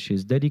mean,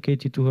 she's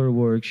dedicated to her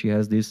work. She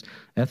has this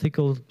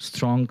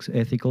strong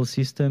ethical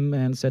system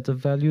and set of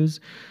values.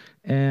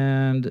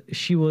 And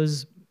she was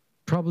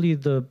probably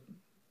the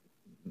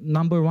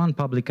 #1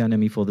 public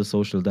enemy for the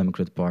Social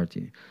Democrat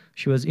Party.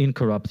 She was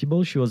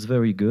incorruptible. She was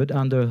very good.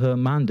 Under her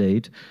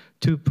mandate,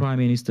 2 prime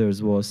ministers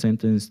were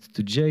sentenced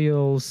to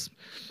jails,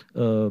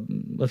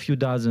 a few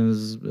dozens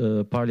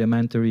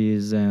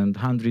parliamentaries and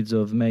hundreds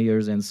of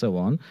mayors and so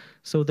on.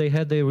 So they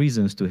had their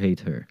reasons to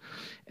hate her.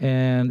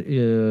 And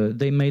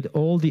they made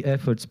all the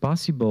efforts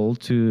possible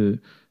to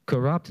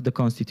corrupt the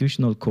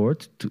Constitutional Court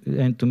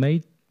and to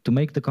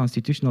make the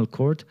Constitutional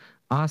Court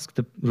ask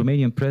the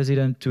Romanian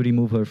president to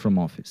remove her from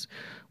office,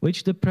 which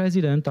the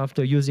president,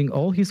 after using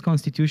all his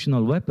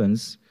constitutional weapons,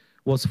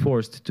 was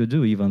forced to do,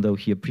 even though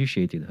he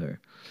appreciated her.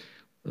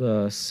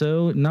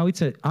 So now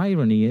it's an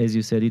irony, as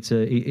you said,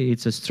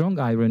 it's a strong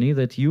irony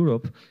that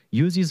Europe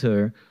uses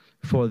her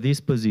for this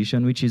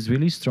position, which is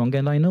really strong.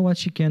 And I know what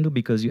she can do,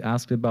 because you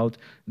asked about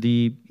the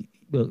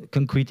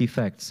concrete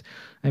effects.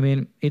 I mean,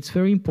 it's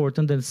very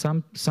important that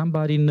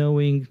somebody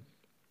knowing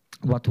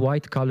what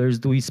white collars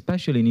do,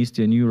 especially in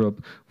Eastern Europe,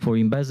 for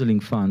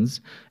embezzling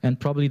funds, and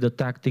probably the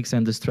tactics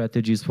and the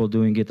strategies for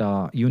doing it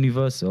are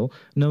universal,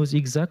 knows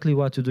exactly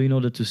what to do in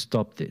order to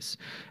stop this.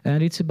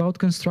 And it's about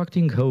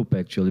constructing hope,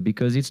 actually,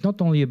 because it's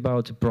not only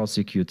about a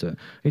prosecutor,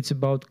 it's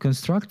about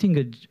constructing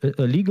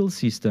a legal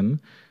system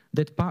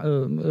that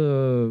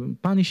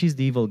punishes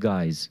the evil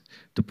guys,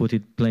 to put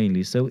it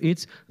plainly. So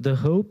it's the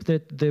hope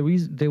that there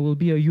will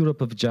be a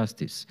Europe of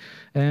justice.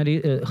 And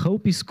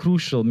hope is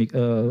crucial.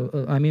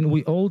 I mean,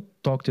 we all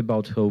talked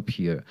about hope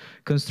here.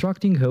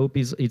 Constructing hope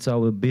it's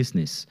our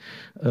business.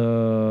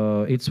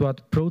 It's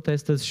what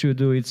protesters should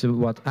do. It's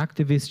what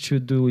activists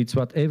should do. It's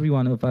what every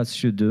one of us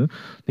should do.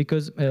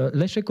 Because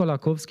Leszek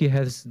Kolakowski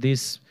has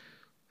this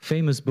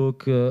famous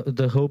book,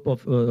 The Hope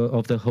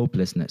of the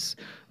Hopelessness.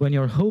 When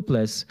you're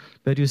hopeless,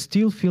 but you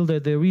still feel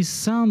that there is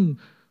some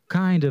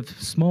kind of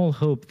small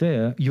hope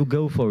there, you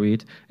go for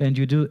it, and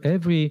you do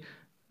every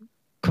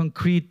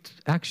concrete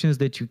actions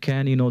that you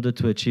can in order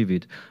to achieve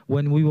it.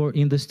 When we were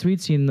in the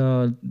streets in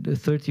the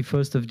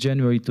 31st of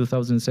January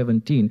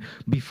 2017,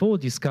 before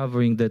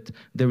discovering that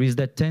there is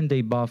that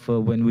 10-day buffer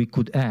when we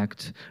could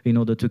act in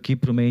order to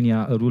keep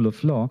Romania a rule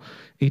of law,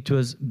 it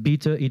was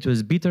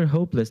bitter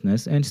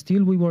hopelessness, and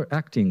still we were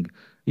acting,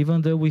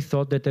 even though we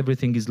thought that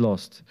everything is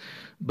lost.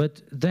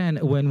 But then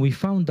when we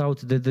found out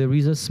that there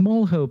is a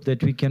small hope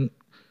that we can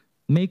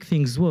make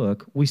things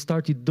work, we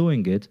started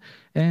doing it,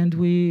 and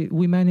we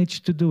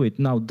managed to do it.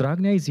 Now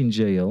Dragnea is in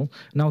jail.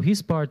 Now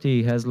his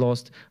party has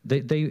lost,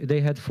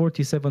 they had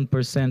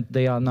 47%,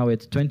 they are now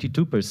at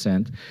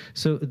 22%.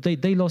 So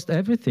they lost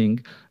everything.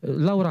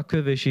 Laura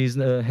Kövesi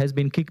has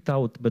been kicked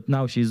out, but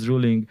now she's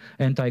ruling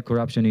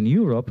anti-corruption in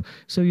Europe.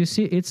 So you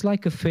see, it's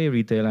like a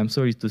fairy tale, I'm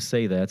sorry to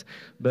say that.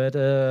 But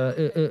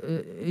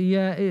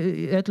yeah,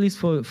 at least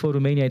for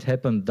Romania it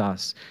happened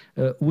thus.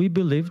 We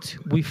believed,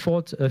 we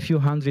fought a few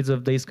hundreds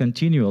of days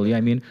continually.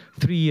 I mean,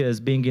 3 years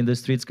being in the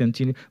streets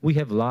continually. We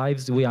have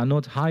lives, we are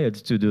not hired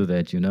to do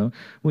that, you know.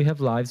 We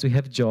have lives, we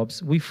have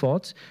jobs, we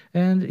fought,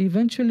 and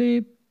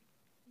eventually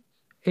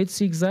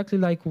it's exactly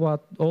like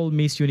what all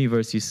Miss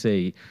Universes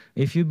say.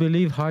 If you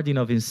believe hard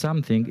enough in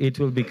something, it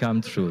will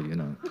become true, you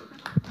know.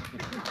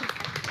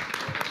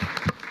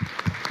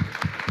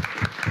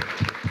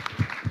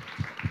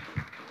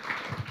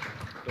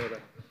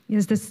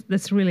 Yes,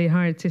 that's really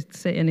hard to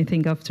say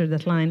anything after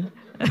that line.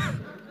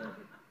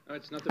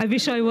 I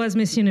wish I was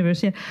Miss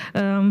Universe, yeah.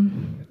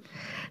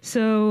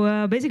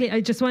 So basically,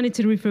 I just wanted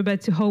to refer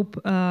back to hope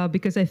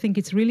because I think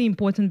it's really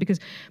important, because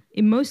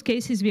in most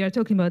cases we are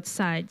talking about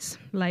sides,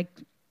 like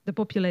the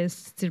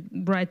populists, the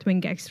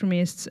right-wing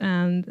extremists,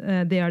 and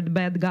they are the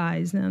bad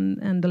guys,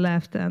 and the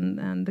left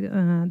and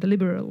the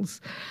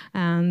liberals,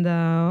 and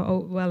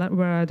well,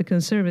 where are the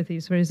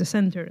conservatives? Where is the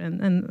center?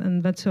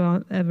 And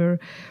whatsoever.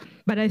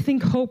 But I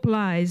think hope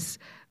lies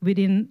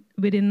within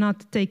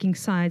not taking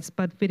sides,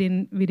 but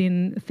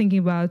within thinking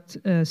about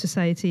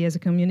society as a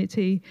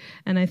community.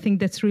 And I think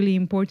that's really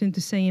important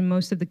to say in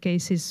most of the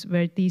cases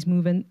where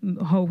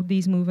how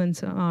these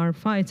movements are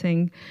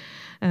fighting,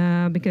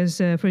 because,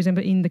 for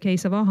example, in the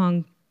case of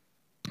Ahang,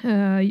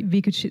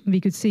 we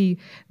could see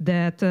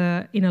that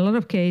in a lot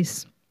of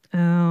cases,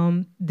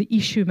 the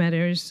issue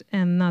matters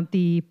and not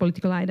the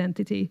political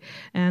identity.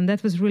 And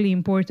that was really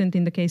important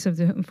in the case of,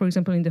 for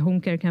example, in the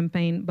home care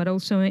campaign, but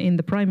also in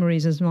the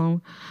primaries as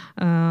well,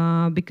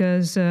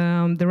 because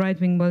the right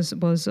wing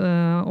was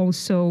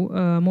also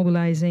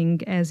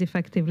mobilizing as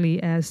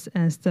effectively as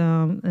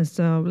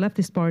the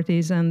leftist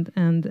parties and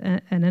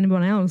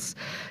anyone else.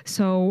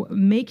 So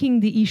making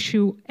the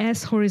issue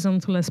as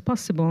horizontal as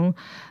possible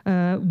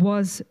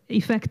was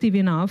effective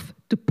enough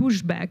to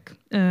push back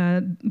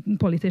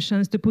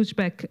politicians, to push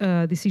back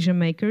decision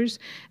makers,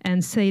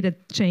 and say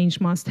that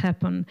change must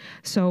happen.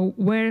 So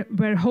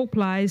where hope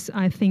lies,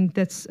 I think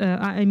that's,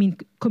 I mean,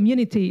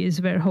 community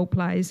is where hope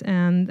lies,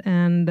 and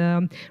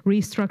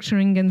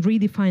restructuring and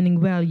redefining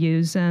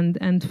values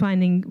and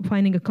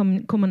finding a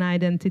common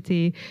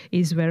identity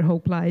is where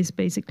hope lies,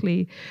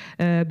 basically,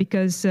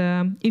 because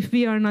if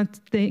we are not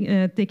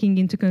taking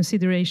into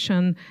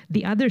consideration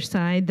the other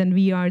side, then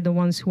we are the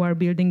ones who are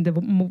building the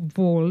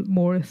wall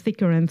more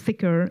thicker and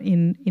thicker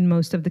in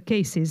most of the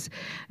cases,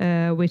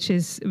 which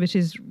is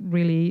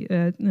really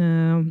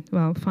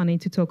well, funny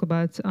to talk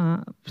about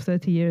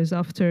 30 years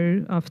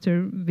after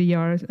we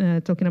are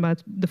talking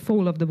about the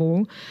fall of the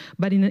wall.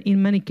 But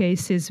in many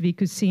cases, we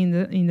could see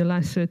in the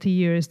last 30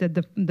 years that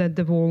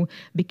the wall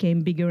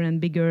became bigger and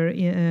bigger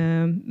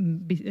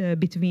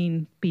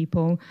between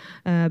people,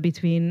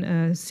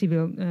 between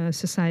civil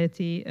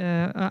society,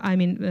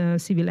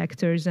 civil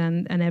actors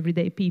and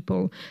everyday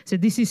people. So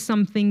this is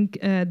something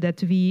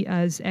that we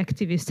as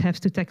activists have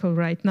to tackle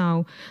right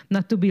now,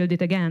 not to build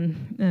it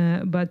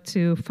again, but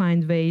to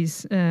find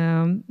ways,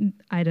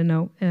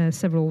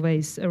 several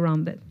ways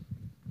around it.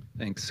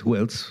 Thanks. Who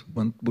else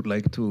would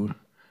like to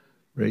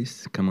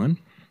raise? Come on.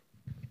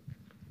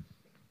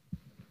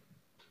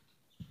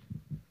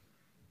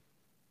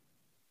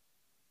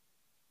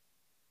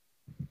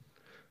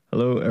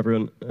 Hello,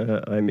 everyone.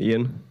 I'm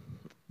Ian.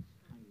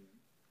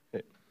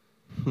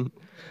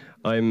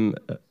 I'm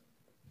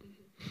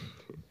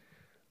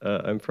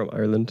from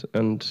Ireland,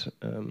 and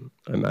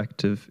I'm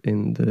active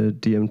in the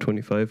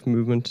DiEM25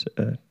 movement,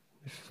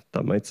 if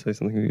that might say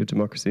something about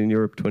Democracy in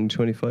Europe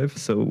 2025.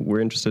 So we're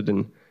interested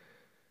in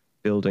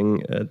building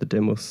the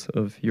demos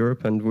of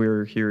Europe, and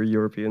we're here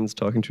Europeans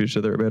talking to each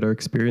other about our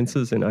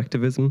experiences in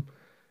activism.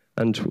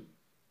 And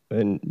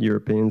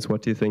Europeans,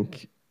 what do you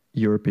think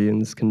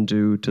Europeans can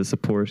do to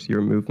support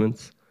your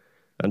movements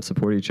and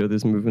support each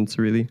other's movements,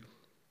 really,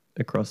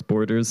 across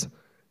borders?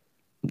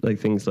 Like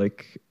things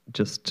like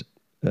just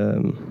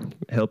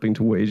helping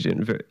to wage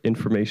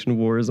information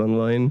wars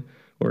online,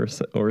 or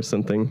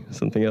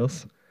something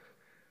else.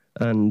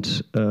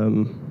 And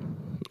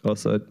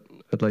also,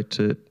 I'd like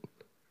to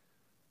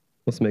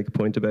also make a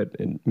point about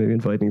maybe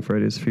inviting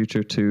Fridays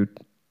Future to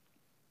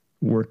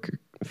work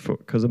for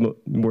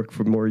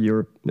more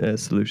Europe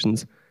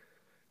solutions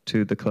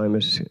to the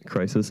climate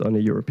crisis on a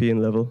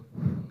European level.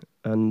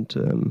 And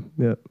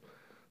yeah,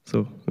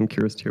 so I'm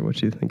curious to hear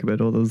what you think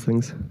about all those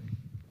things.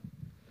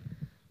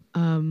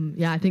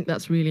 Yeah, I think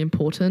that's really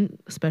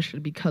important, especially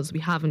because we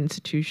have an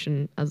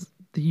institution as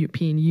the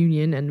European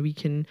Union, and we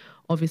can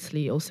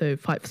obviously also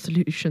fight for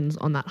solutions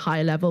on that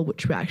higher level,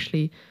 which we're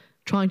actually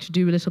trying to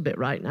do a little bit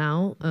right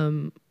now.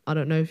 I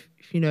don't know if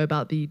you know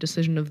about the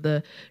decision of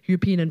the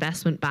European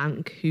Investment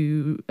Bank,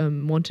 who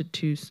want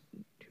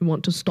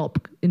to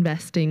stop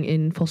investing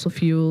in fossil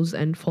fuels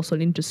and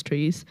fossil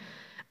industries.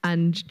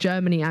 And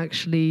Germany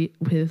actually,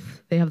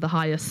 they have the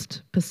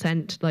highest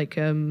percent,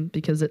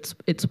 because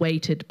it's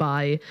weighted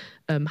by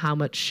how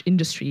much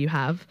industry you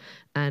have,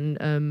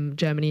 and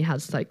Germany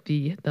has like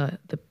the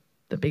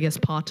biggest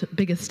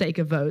stake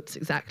of votes,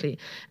 exactly.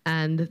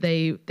 And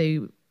they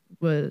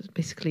were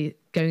basically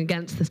going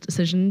against this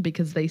decision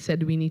because they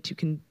said we need to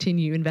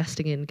continue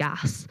investing in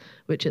gas,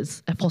 which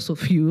is a fossil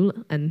fuel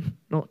and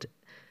not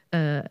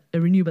a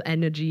renewable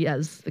energy,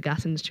 as the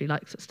gas industry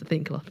likes us to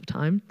think a lot of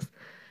times.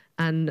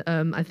 And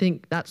I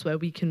think that's where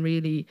we can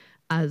really,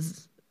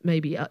 as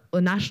maybe a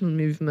national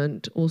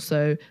movement,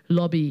 also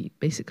lobby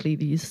basically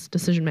these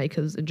decision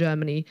makers in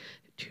Germany,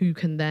 who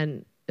can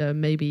then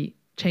maybe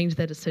change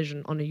their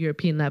decision on a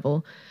European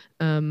level.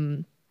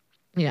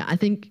 Yeah, I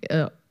think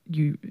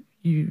you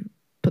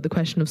put the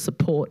question of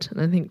support, and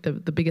I think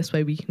the biggest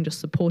way we can just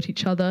support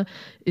each other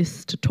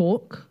is to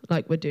talk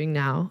like we're doing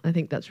now. I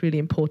think that's really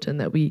important,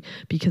 that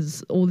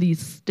because all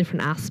these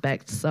different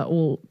aspects are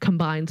all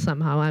combined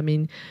somehow. I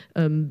mean,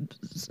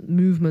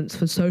 movements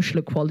for social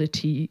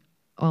equality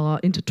are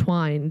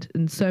intertwined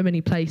in so many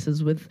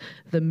places with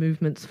the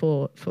movements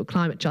for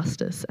climate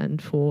justice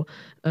and for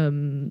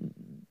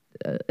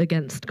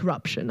against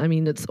corruption. I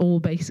mean, it's all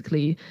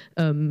basically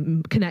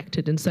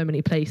connected in so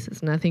many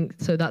places. And I think,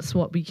 so that's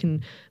what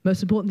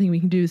most important thing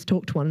we can do is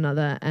talk to one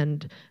another.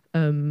 And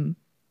the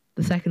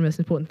second most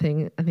important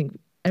thing I think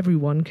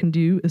everyone can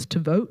do is to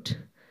vote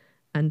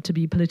and to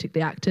be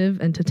politically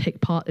active and to take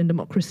part in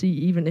democracy,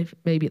 even if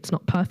maybe it's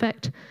not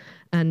perfect.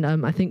 And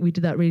I think we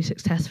did that really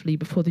successfully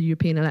before the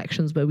European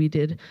elections, where we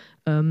did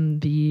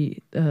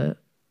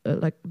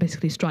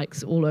basically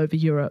strikes all over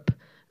Europe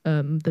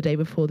the day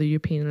before the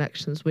European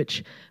elections,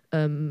 which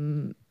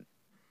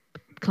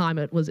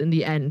climate was in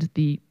the end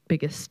the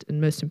biggest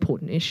and most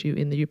important issue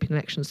in the European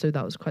elections. So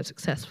that was quite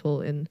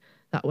successful in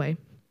that way.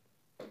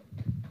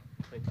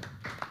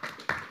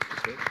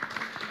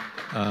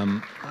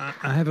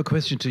 I have a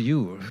question to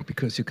you,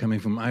 because you're coming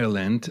from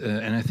Ireland,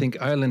 and I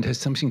think Ireland has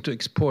something to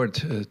export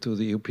to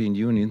the European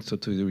Union, so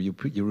to the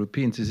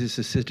Europeans. This is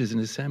a citizen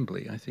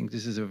assembly. I think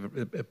this is a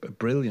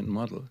brilliant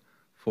model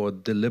for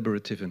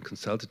deliberative and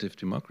consultative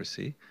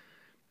democracy,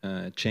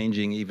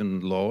 changing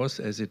even laws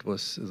as it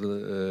was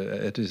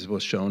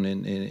shown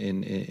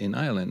in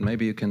Ireland.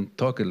 Maybe you can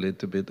talk a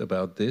little bit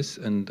about this,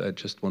 and I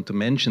just want to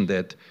mention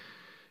that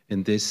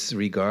In this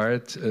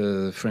regard,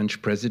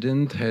 French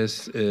president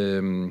has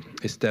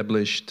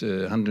established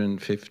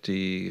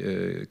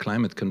 150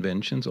 climate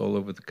conventions all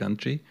over the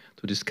country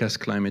to discuss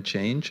climate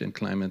change and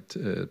climate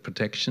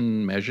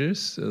protection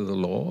measures, the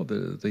law,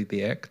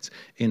 the acts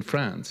in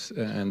France.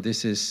 And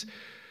this is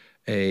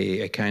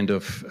a kind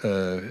of,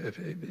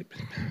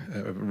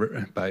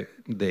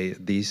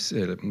 these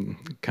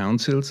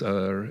councils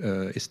are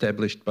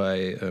established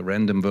by a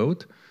random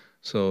vote.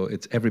 So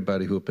it's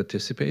everybody who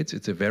participates.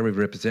 It's a very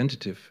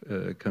representative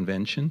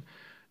convention.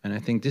 And I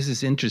think this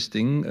is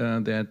interesting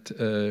that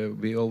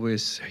we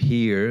always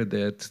hear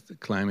that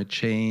climate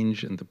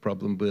change and the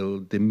problem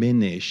will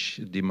diminish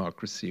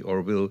democracy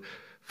or will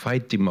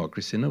fight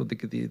democracy. No,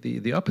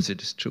 the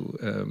opposite is true.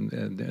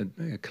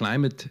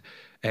 Climate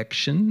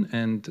action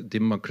and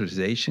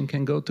democratization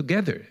can go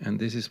together. And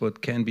this is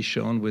what can be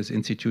shown with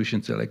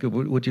institutions. Like,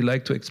 would you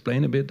like to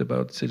explain a bit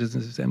about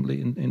Citizens'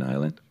 Assembly in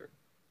Ireland?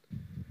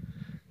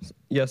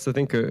 Yes, I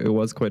think it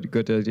was quite a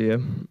good idea.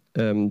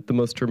 The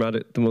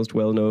most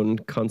well-known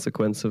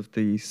consequence of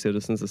the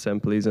citizens'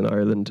 assemblies in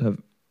Ireland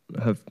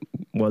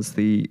was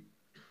the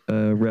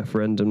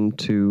referendum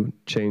to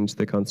change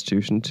the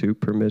constitution to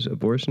permit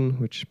abortion,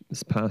 which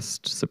was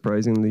passed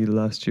surprisingly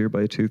last year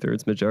by a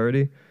 2/3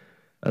 majority,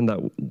 and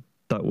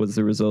that was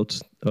the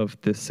result of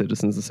this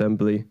citizens'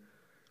 assembly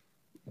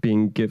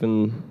being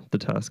given the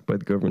task by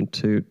the government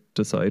to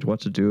decide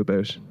what to do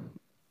about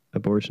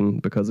abortion,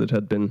 because it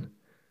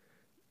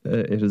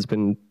has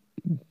been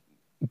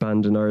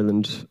banned in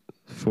Ireland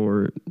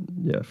for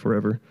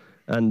forever,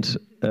 and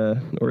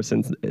or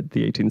since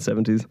the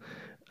 1870s,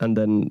 and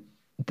then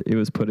it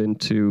was put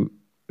into,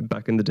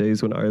 back in the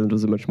days when Ireland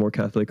was a much more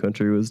Catholic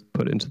country, it was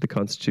put into the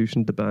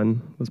constitution. The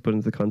ban was put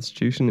into the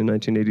constitution in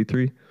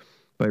 1983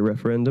 by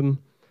referendum,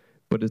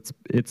 but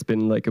it's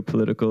been like a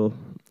political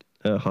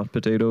hot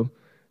potato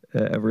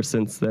ever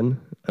since then,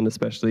 and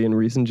especially in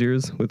recent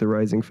years with the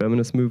rising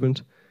feminist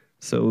movement.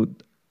 So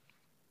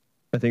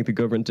I think the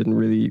government didn't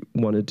really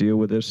want to deal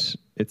with it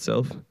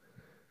itself,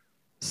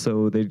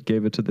 so they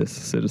gave it to this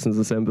citizens'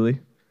 assembly,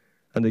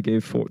 and they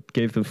gave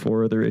them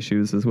 4 other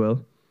issues as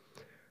well.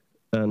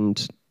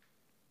 And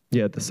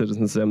yeah, the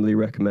citizens' assembly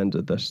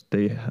recommended that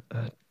they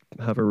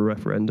have a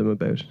referendum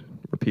about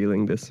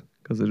repealing this,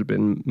 because it had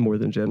been more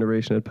than a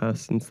generation had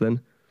passed since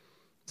then.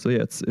 So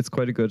yeah, it's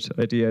quite a good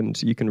idea,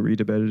 and you can read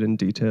about it in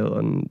detail.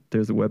 And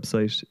there's a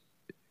website,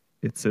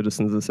 it's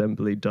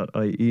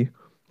citizensassembly.ie.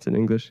 It's in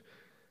English.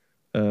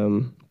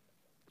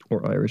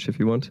 Or Irish if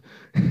you want.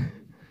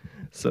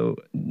 So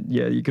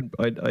yeah, you could.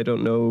 I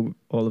don't know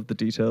all of the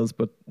details,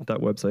 but that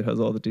website has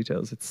all the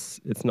details. It's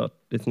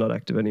not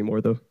active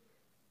anymore though.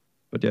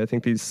 But yeah, I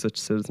think such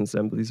citizen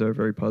assemblies are a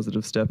very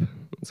positive step.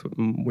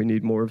 We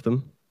need more of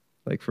them,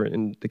 like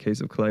in the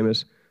case of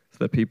climate, so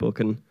that people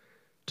can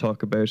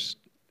talk about,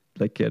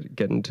 like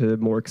get into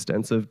more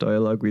extensive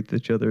dialogue with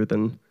each other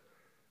than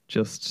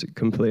just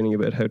complaining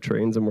about how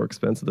trains are more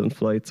expensive than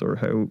flights, or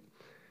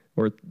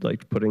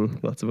like putting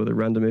lots of other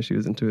random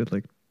issues into it,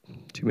 like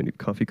too many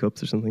coffee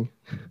cups or something.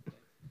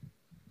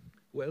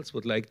 Who else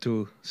would like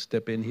to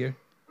step in here,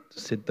 to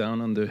sit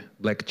down on the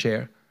black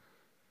chair?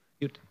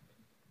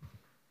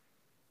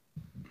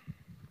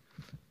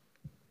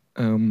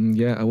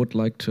 Yeah, I would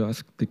like to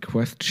ask the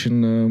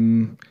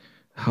question,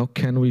 how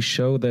can we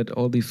show that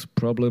all these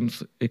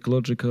problems,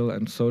 ecological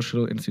and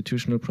social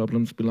institutional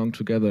problems, belong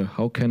together?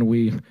 How can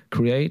we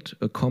create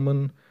a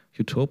common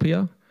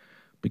utopia?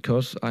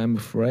 Because I'm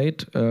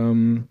afraid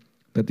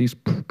that these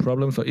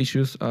problems or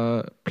issues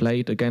are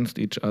played against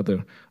each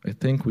other. I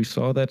think we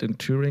saw that in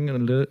Turing a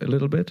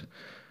little bit.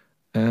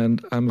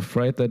 And I'm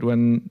afraid that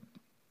when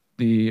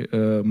the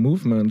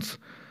movements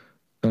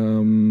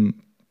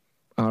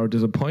are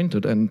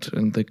disappointed, and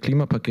the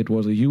Klimapaket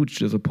was a huge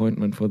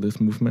disappointment for this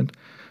movement,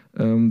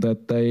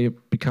 that they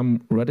become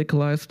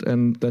radicalized,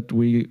 and that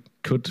we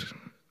could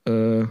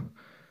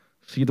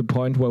see the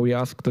point where we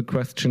ask the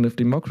question, if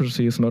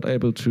democracy is not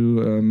able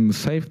to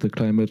save the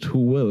climate, who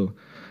will?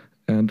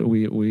 And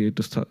we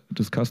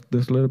discussed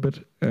this a little bit.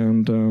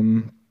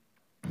 And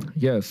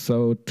yes,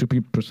 so to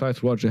be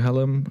precise, Roger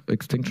Hallam,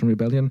 Extinction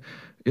Rebellion,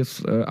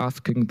 is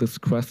asking this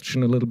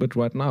question a little bit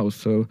right now.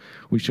 So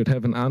we should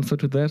have an answer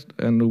to that,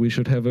 and we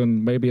should have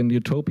maybe an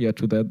utopia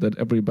to that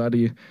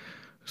everybody,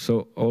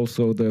 so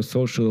also the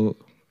social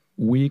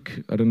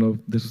weak, I don't know if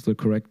this is the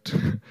correct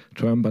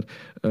term, but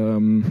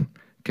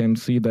can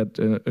see that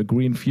a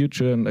green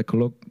future, an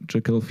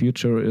ecological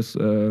future is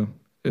a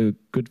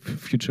good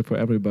future for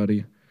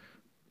everybody.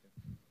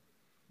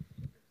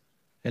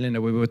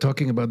 Helena, we were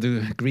talking about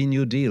the Green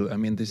New Deal. I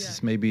mean, this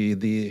is maybe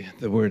the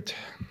word.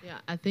 Yeah,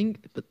 I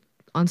think, but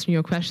answering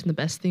your question, the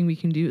best thing we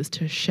can do is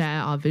to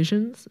share our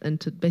visions and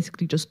to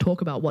basically just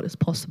talk about what is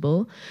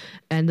possible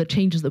and the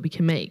changes that we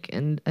can make.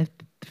 And I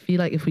feel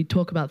like if we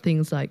talk about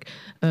things like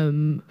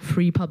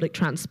free public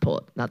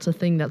transport, that's a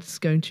thing that's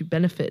going to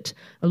benefit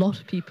a lot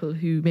of people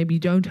who maybe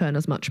don't earn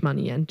as much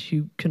money and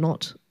who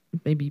cannot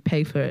maybe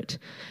pay for it.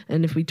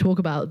 And if we talk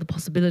about the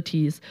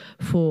possibilities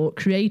for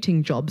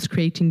creating jobs,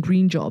 creating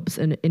green jobs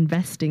and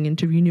investing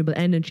into renewable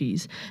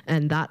energies,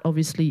 and that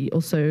obviously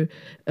also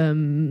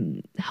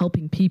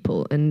helping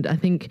people. And I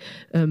think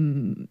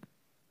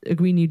a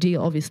Green New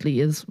Deal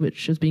obviously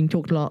which is being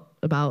talked a lot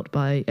about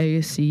by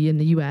AOC in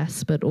the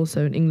US, but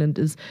also in England,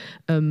 is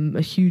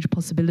a huge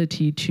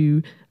possibility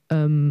to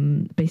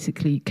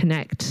basically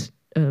connect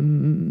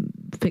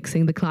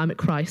fixing the climate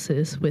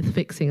crisis with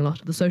fixing a lot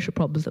of the social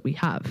problems that we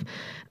have.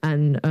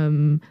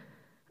 And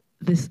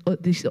this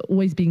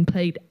always being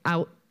played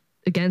out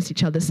against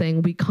each other,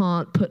 saying we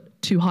can't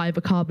put too high of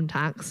a carbon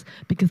tax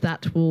because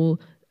that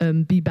will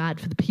be bad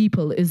for the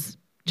people, is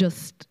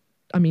just,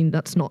 I mean,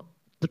 that's not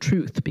the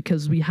truth,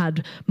 because we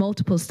had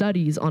multiple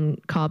studies on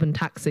carbon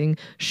taxing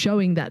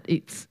showing that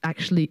it's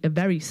actually a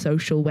very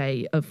social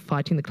way of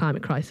fighting the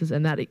climate crisis,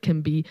 and that it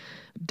can be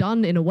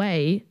done in a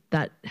way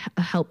that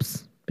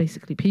helps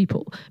basically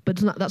people. But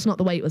that's not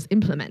the way it was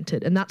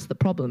implemented, and that's the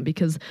problem,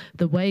 because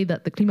the way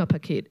that the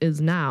Klimapaket is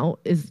now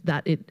is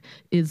that it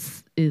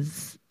is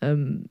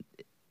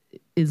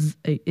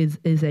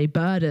a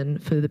burden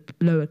for the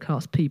lower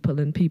class people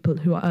and people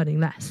who are earning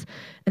less.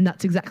 And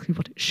that's exactly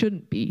what it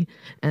shouldn't be.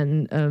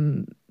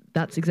 And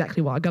that's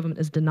exactly what our government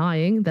is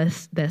denying.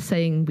 They're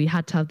saying we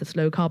had to have this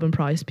low carbon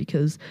price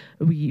because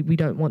we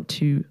don't want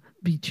to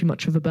be too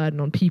much of a burden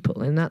on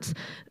people. And that's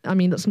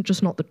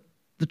just not the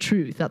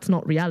truth. That's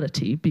not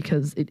reality,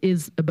 because it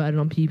is a burden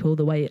on people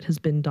the way it has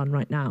been done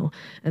right now.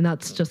 And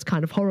that's just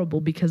kind of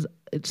horrible, because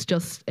it's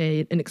just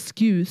an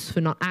excuse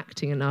for not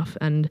acting enough,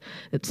 and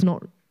it's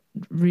not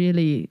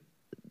really,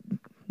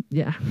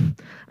 yeah.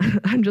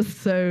 I'm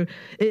just so,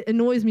 it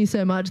annoys me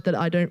so much that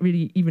I don't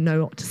really even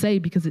know what to say,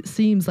 because it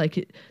seems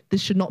like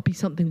this should not be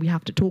something we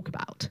have to talk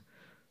about.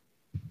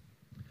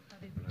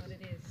 But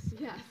it is.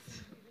 Yes.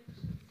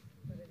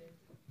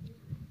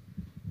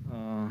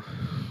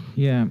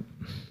 Yeah.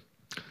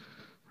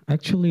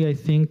 Actually, I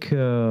think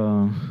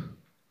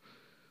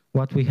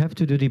what we have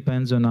to do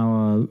depends on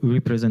our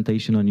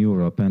representation on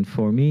Europe. And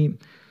for me,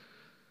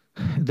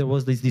 there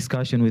was this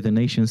discussion with the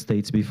nation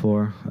states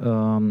before.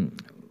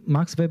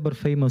 Max Weber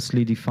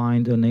famously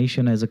defined a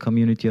nation as a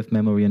community of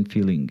memory and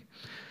feeling.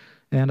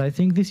 And I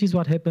think this is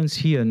what happens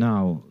here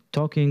now,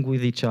 talking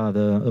with each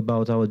other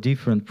about our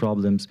different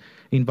problems,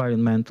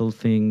 environmental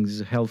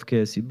things,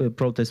 healthcare,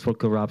 protests for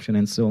corruption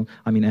and so on,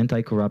 I mean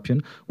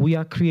anti-corruption. We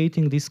are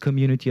creating this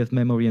community of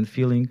memory and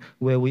feeling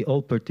where we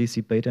all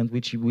participate and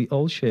which we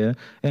all share,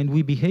 and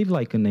we behave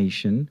like a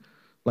nation,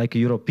 like a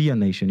European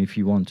nation if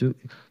you want to,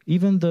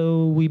 even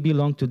though we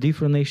belong to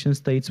different nation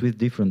states with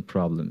different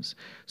problems.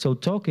 So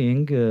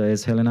talking,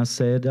 as Helena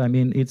said, I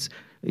mean, it's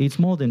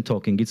more than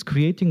talking. It's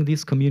creating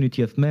this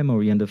community of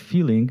memory and of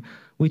feeling,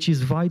 which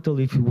is vital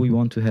if we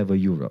want to have a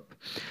Europe.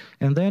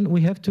 And then we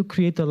have to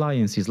create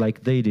alliances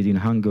like they did in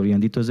Hungary.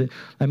 And it was,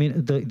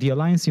 the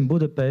alliance in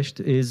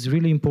Budapest is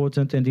really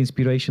important and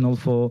inspirational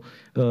for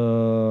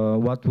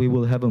what we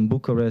will have in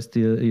Bucharest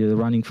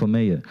running for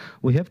mayor.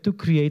 We have to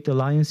create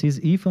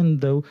alliances, even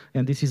though,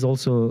 and this is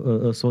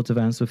also a sort of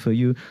answer for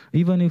you,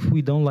 even if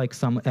we don't like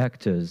some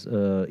actors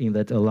in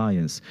that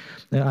alliance.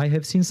 I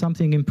have seen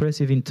something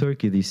impressive in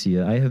Turkey this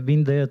year. I have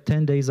been there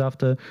 10 days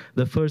after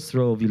the first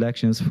row of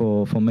elections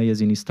for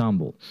mayors in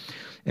Istanbul.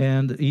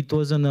 And it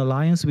was an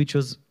alliance which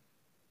was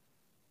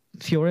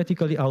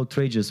theoretically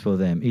outrageous for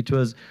them. It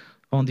was,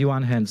 on the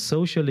one hand,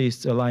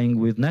 socialists allying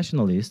with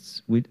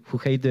nationalists who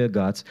hate their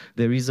guts.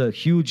 There is a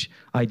huge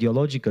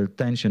ideological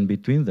tension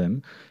between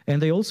them. And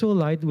they also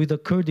allied with the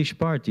Kurdish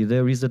party.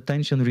 There is a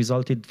tension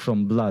resulted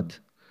from blood.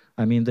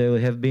 I mean, there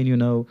have been, you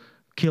know,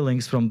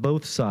 killings from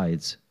both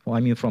sides. I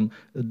mean, from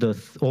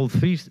all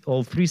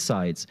three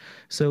sides.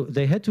 So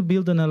they had to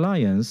build an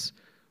alliance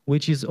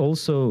which is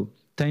also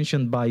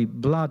tensioned by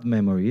blood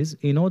memories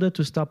in order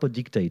to stop a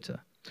dictator.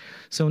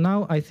 So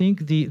now I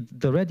think the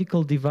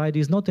radical divide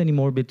is not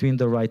anymore between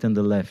the right and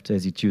the left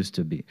as it used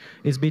to be.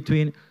 It's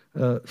between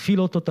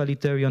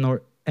philo-totalitarian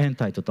or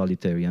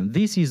anti-totalitarian.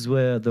 This is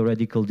where the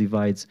radical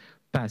divides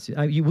pass.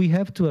 We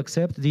have to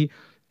accept the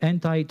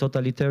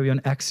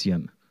anti-totalitarian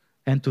axiom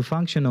and to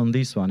function on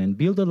this one and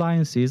build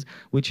alliances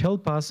which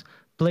help us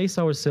place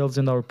ourselves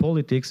and our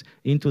politics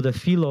into the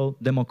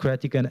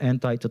philo-democratic and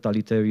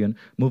anti-totalitarian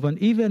movement,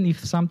 even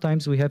if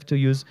sometimes we have to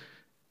use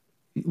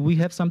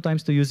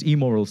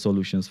immoral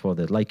solutions for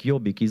that, like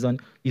Jobbik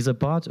is a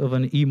part of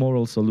an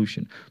immoral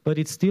solution. But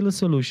it's still a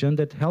solution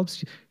that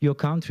helps your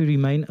country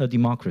remain a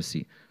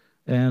democracy.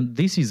 And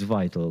this is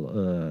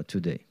vital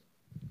today.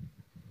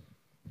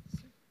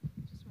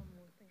 Just one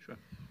more thing. Sure.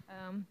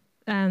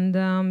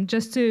 And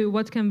just to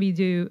what can we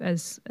do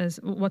as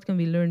what can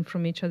we learn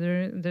from each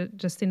other?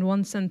 Just in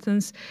one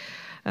sentence,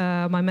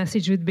 my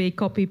message would be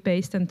copy,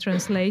 paste, and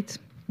translate,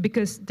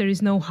 because there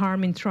is no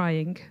harm in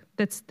trying.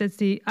 That's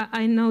the.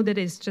 I know that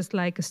it's just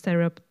like a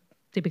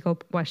typical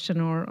question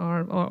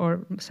or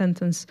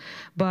sentence.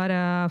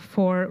 But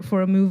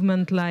for a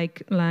movement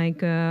like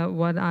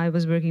what I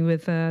was working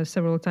with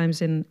several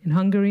times in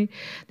Hungary,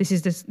 this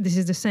is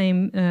the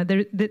same.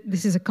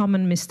 This is a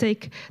common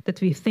mistake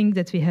that we think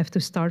that we have to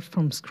start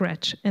from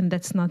scratch, and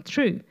that's not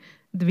true.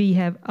 We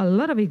have a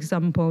lot of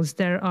examples.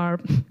 There are,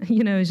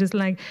 it's just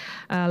like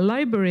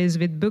libraries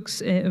with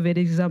books with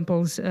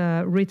examples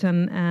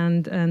written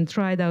and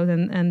tried out,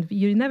 and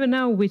you never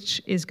know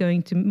which is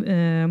going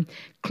to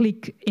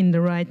click in the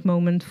right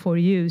moment for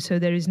you. So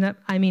there is not.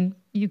 I mean,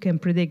 you can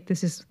predict.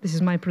 This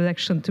is my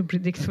prediction to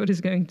predict what is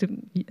going to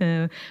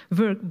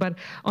work. But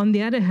on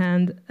the other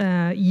hand,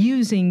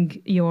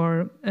 using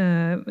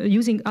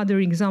other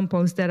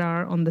examples that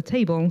are on the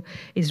table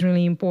is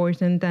really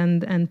important.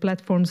 And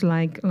platforms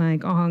like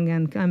Ahang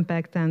and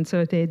Compact and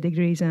 38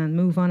 Degrees and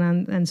Move On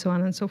and so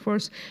on and so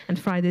forth, and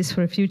Fridays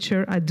for the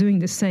Future are doing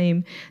the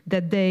same.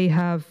 That they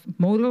have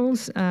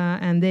models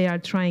and they are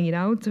trying it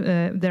out.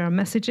 There are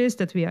messages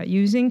that we are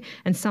using,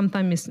 and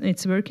sometimes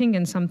it's working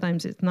and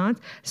sometimes it's not.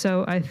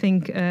 So I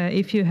think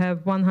if you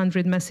have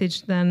 100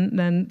 messages,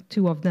 then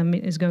 2 of them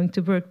is going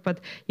to work, but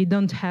you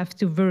don't have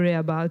to worry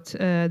about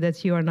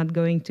that you are not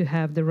going to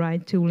have the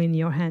right tool in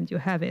your hand. You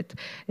have it.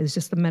 It's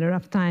just a matter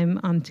of time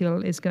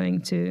until it's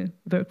going to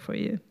work for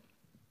you.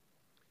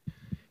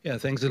 Yeah,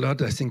 thanks a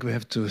lot. I think we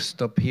have to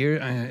stop here.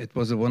 It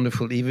was a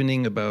wonderful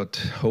evening about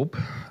hope.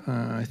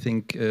 I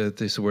think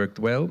this worked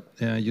well.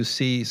 You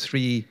see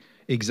 3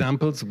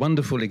 examples,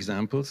 wonderful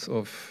examples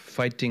of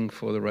fighting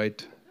for the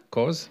right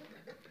cause.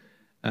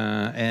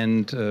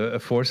 And a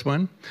 4th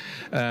one,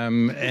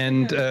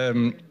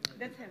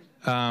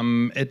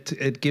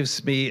 it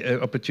gives me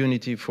an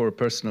opportunity for a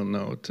personal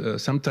note.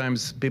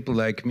 Sometimes people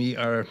like me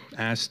are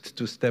asked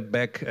to step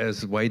back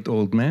as white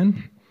old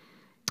man,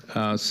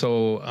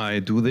 so I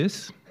do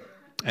this,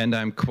 and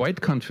I'm quite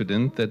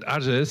confident that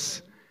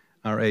others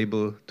are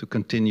able to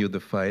continue the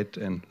fight,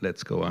 and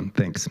let's go on.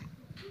 Thanks.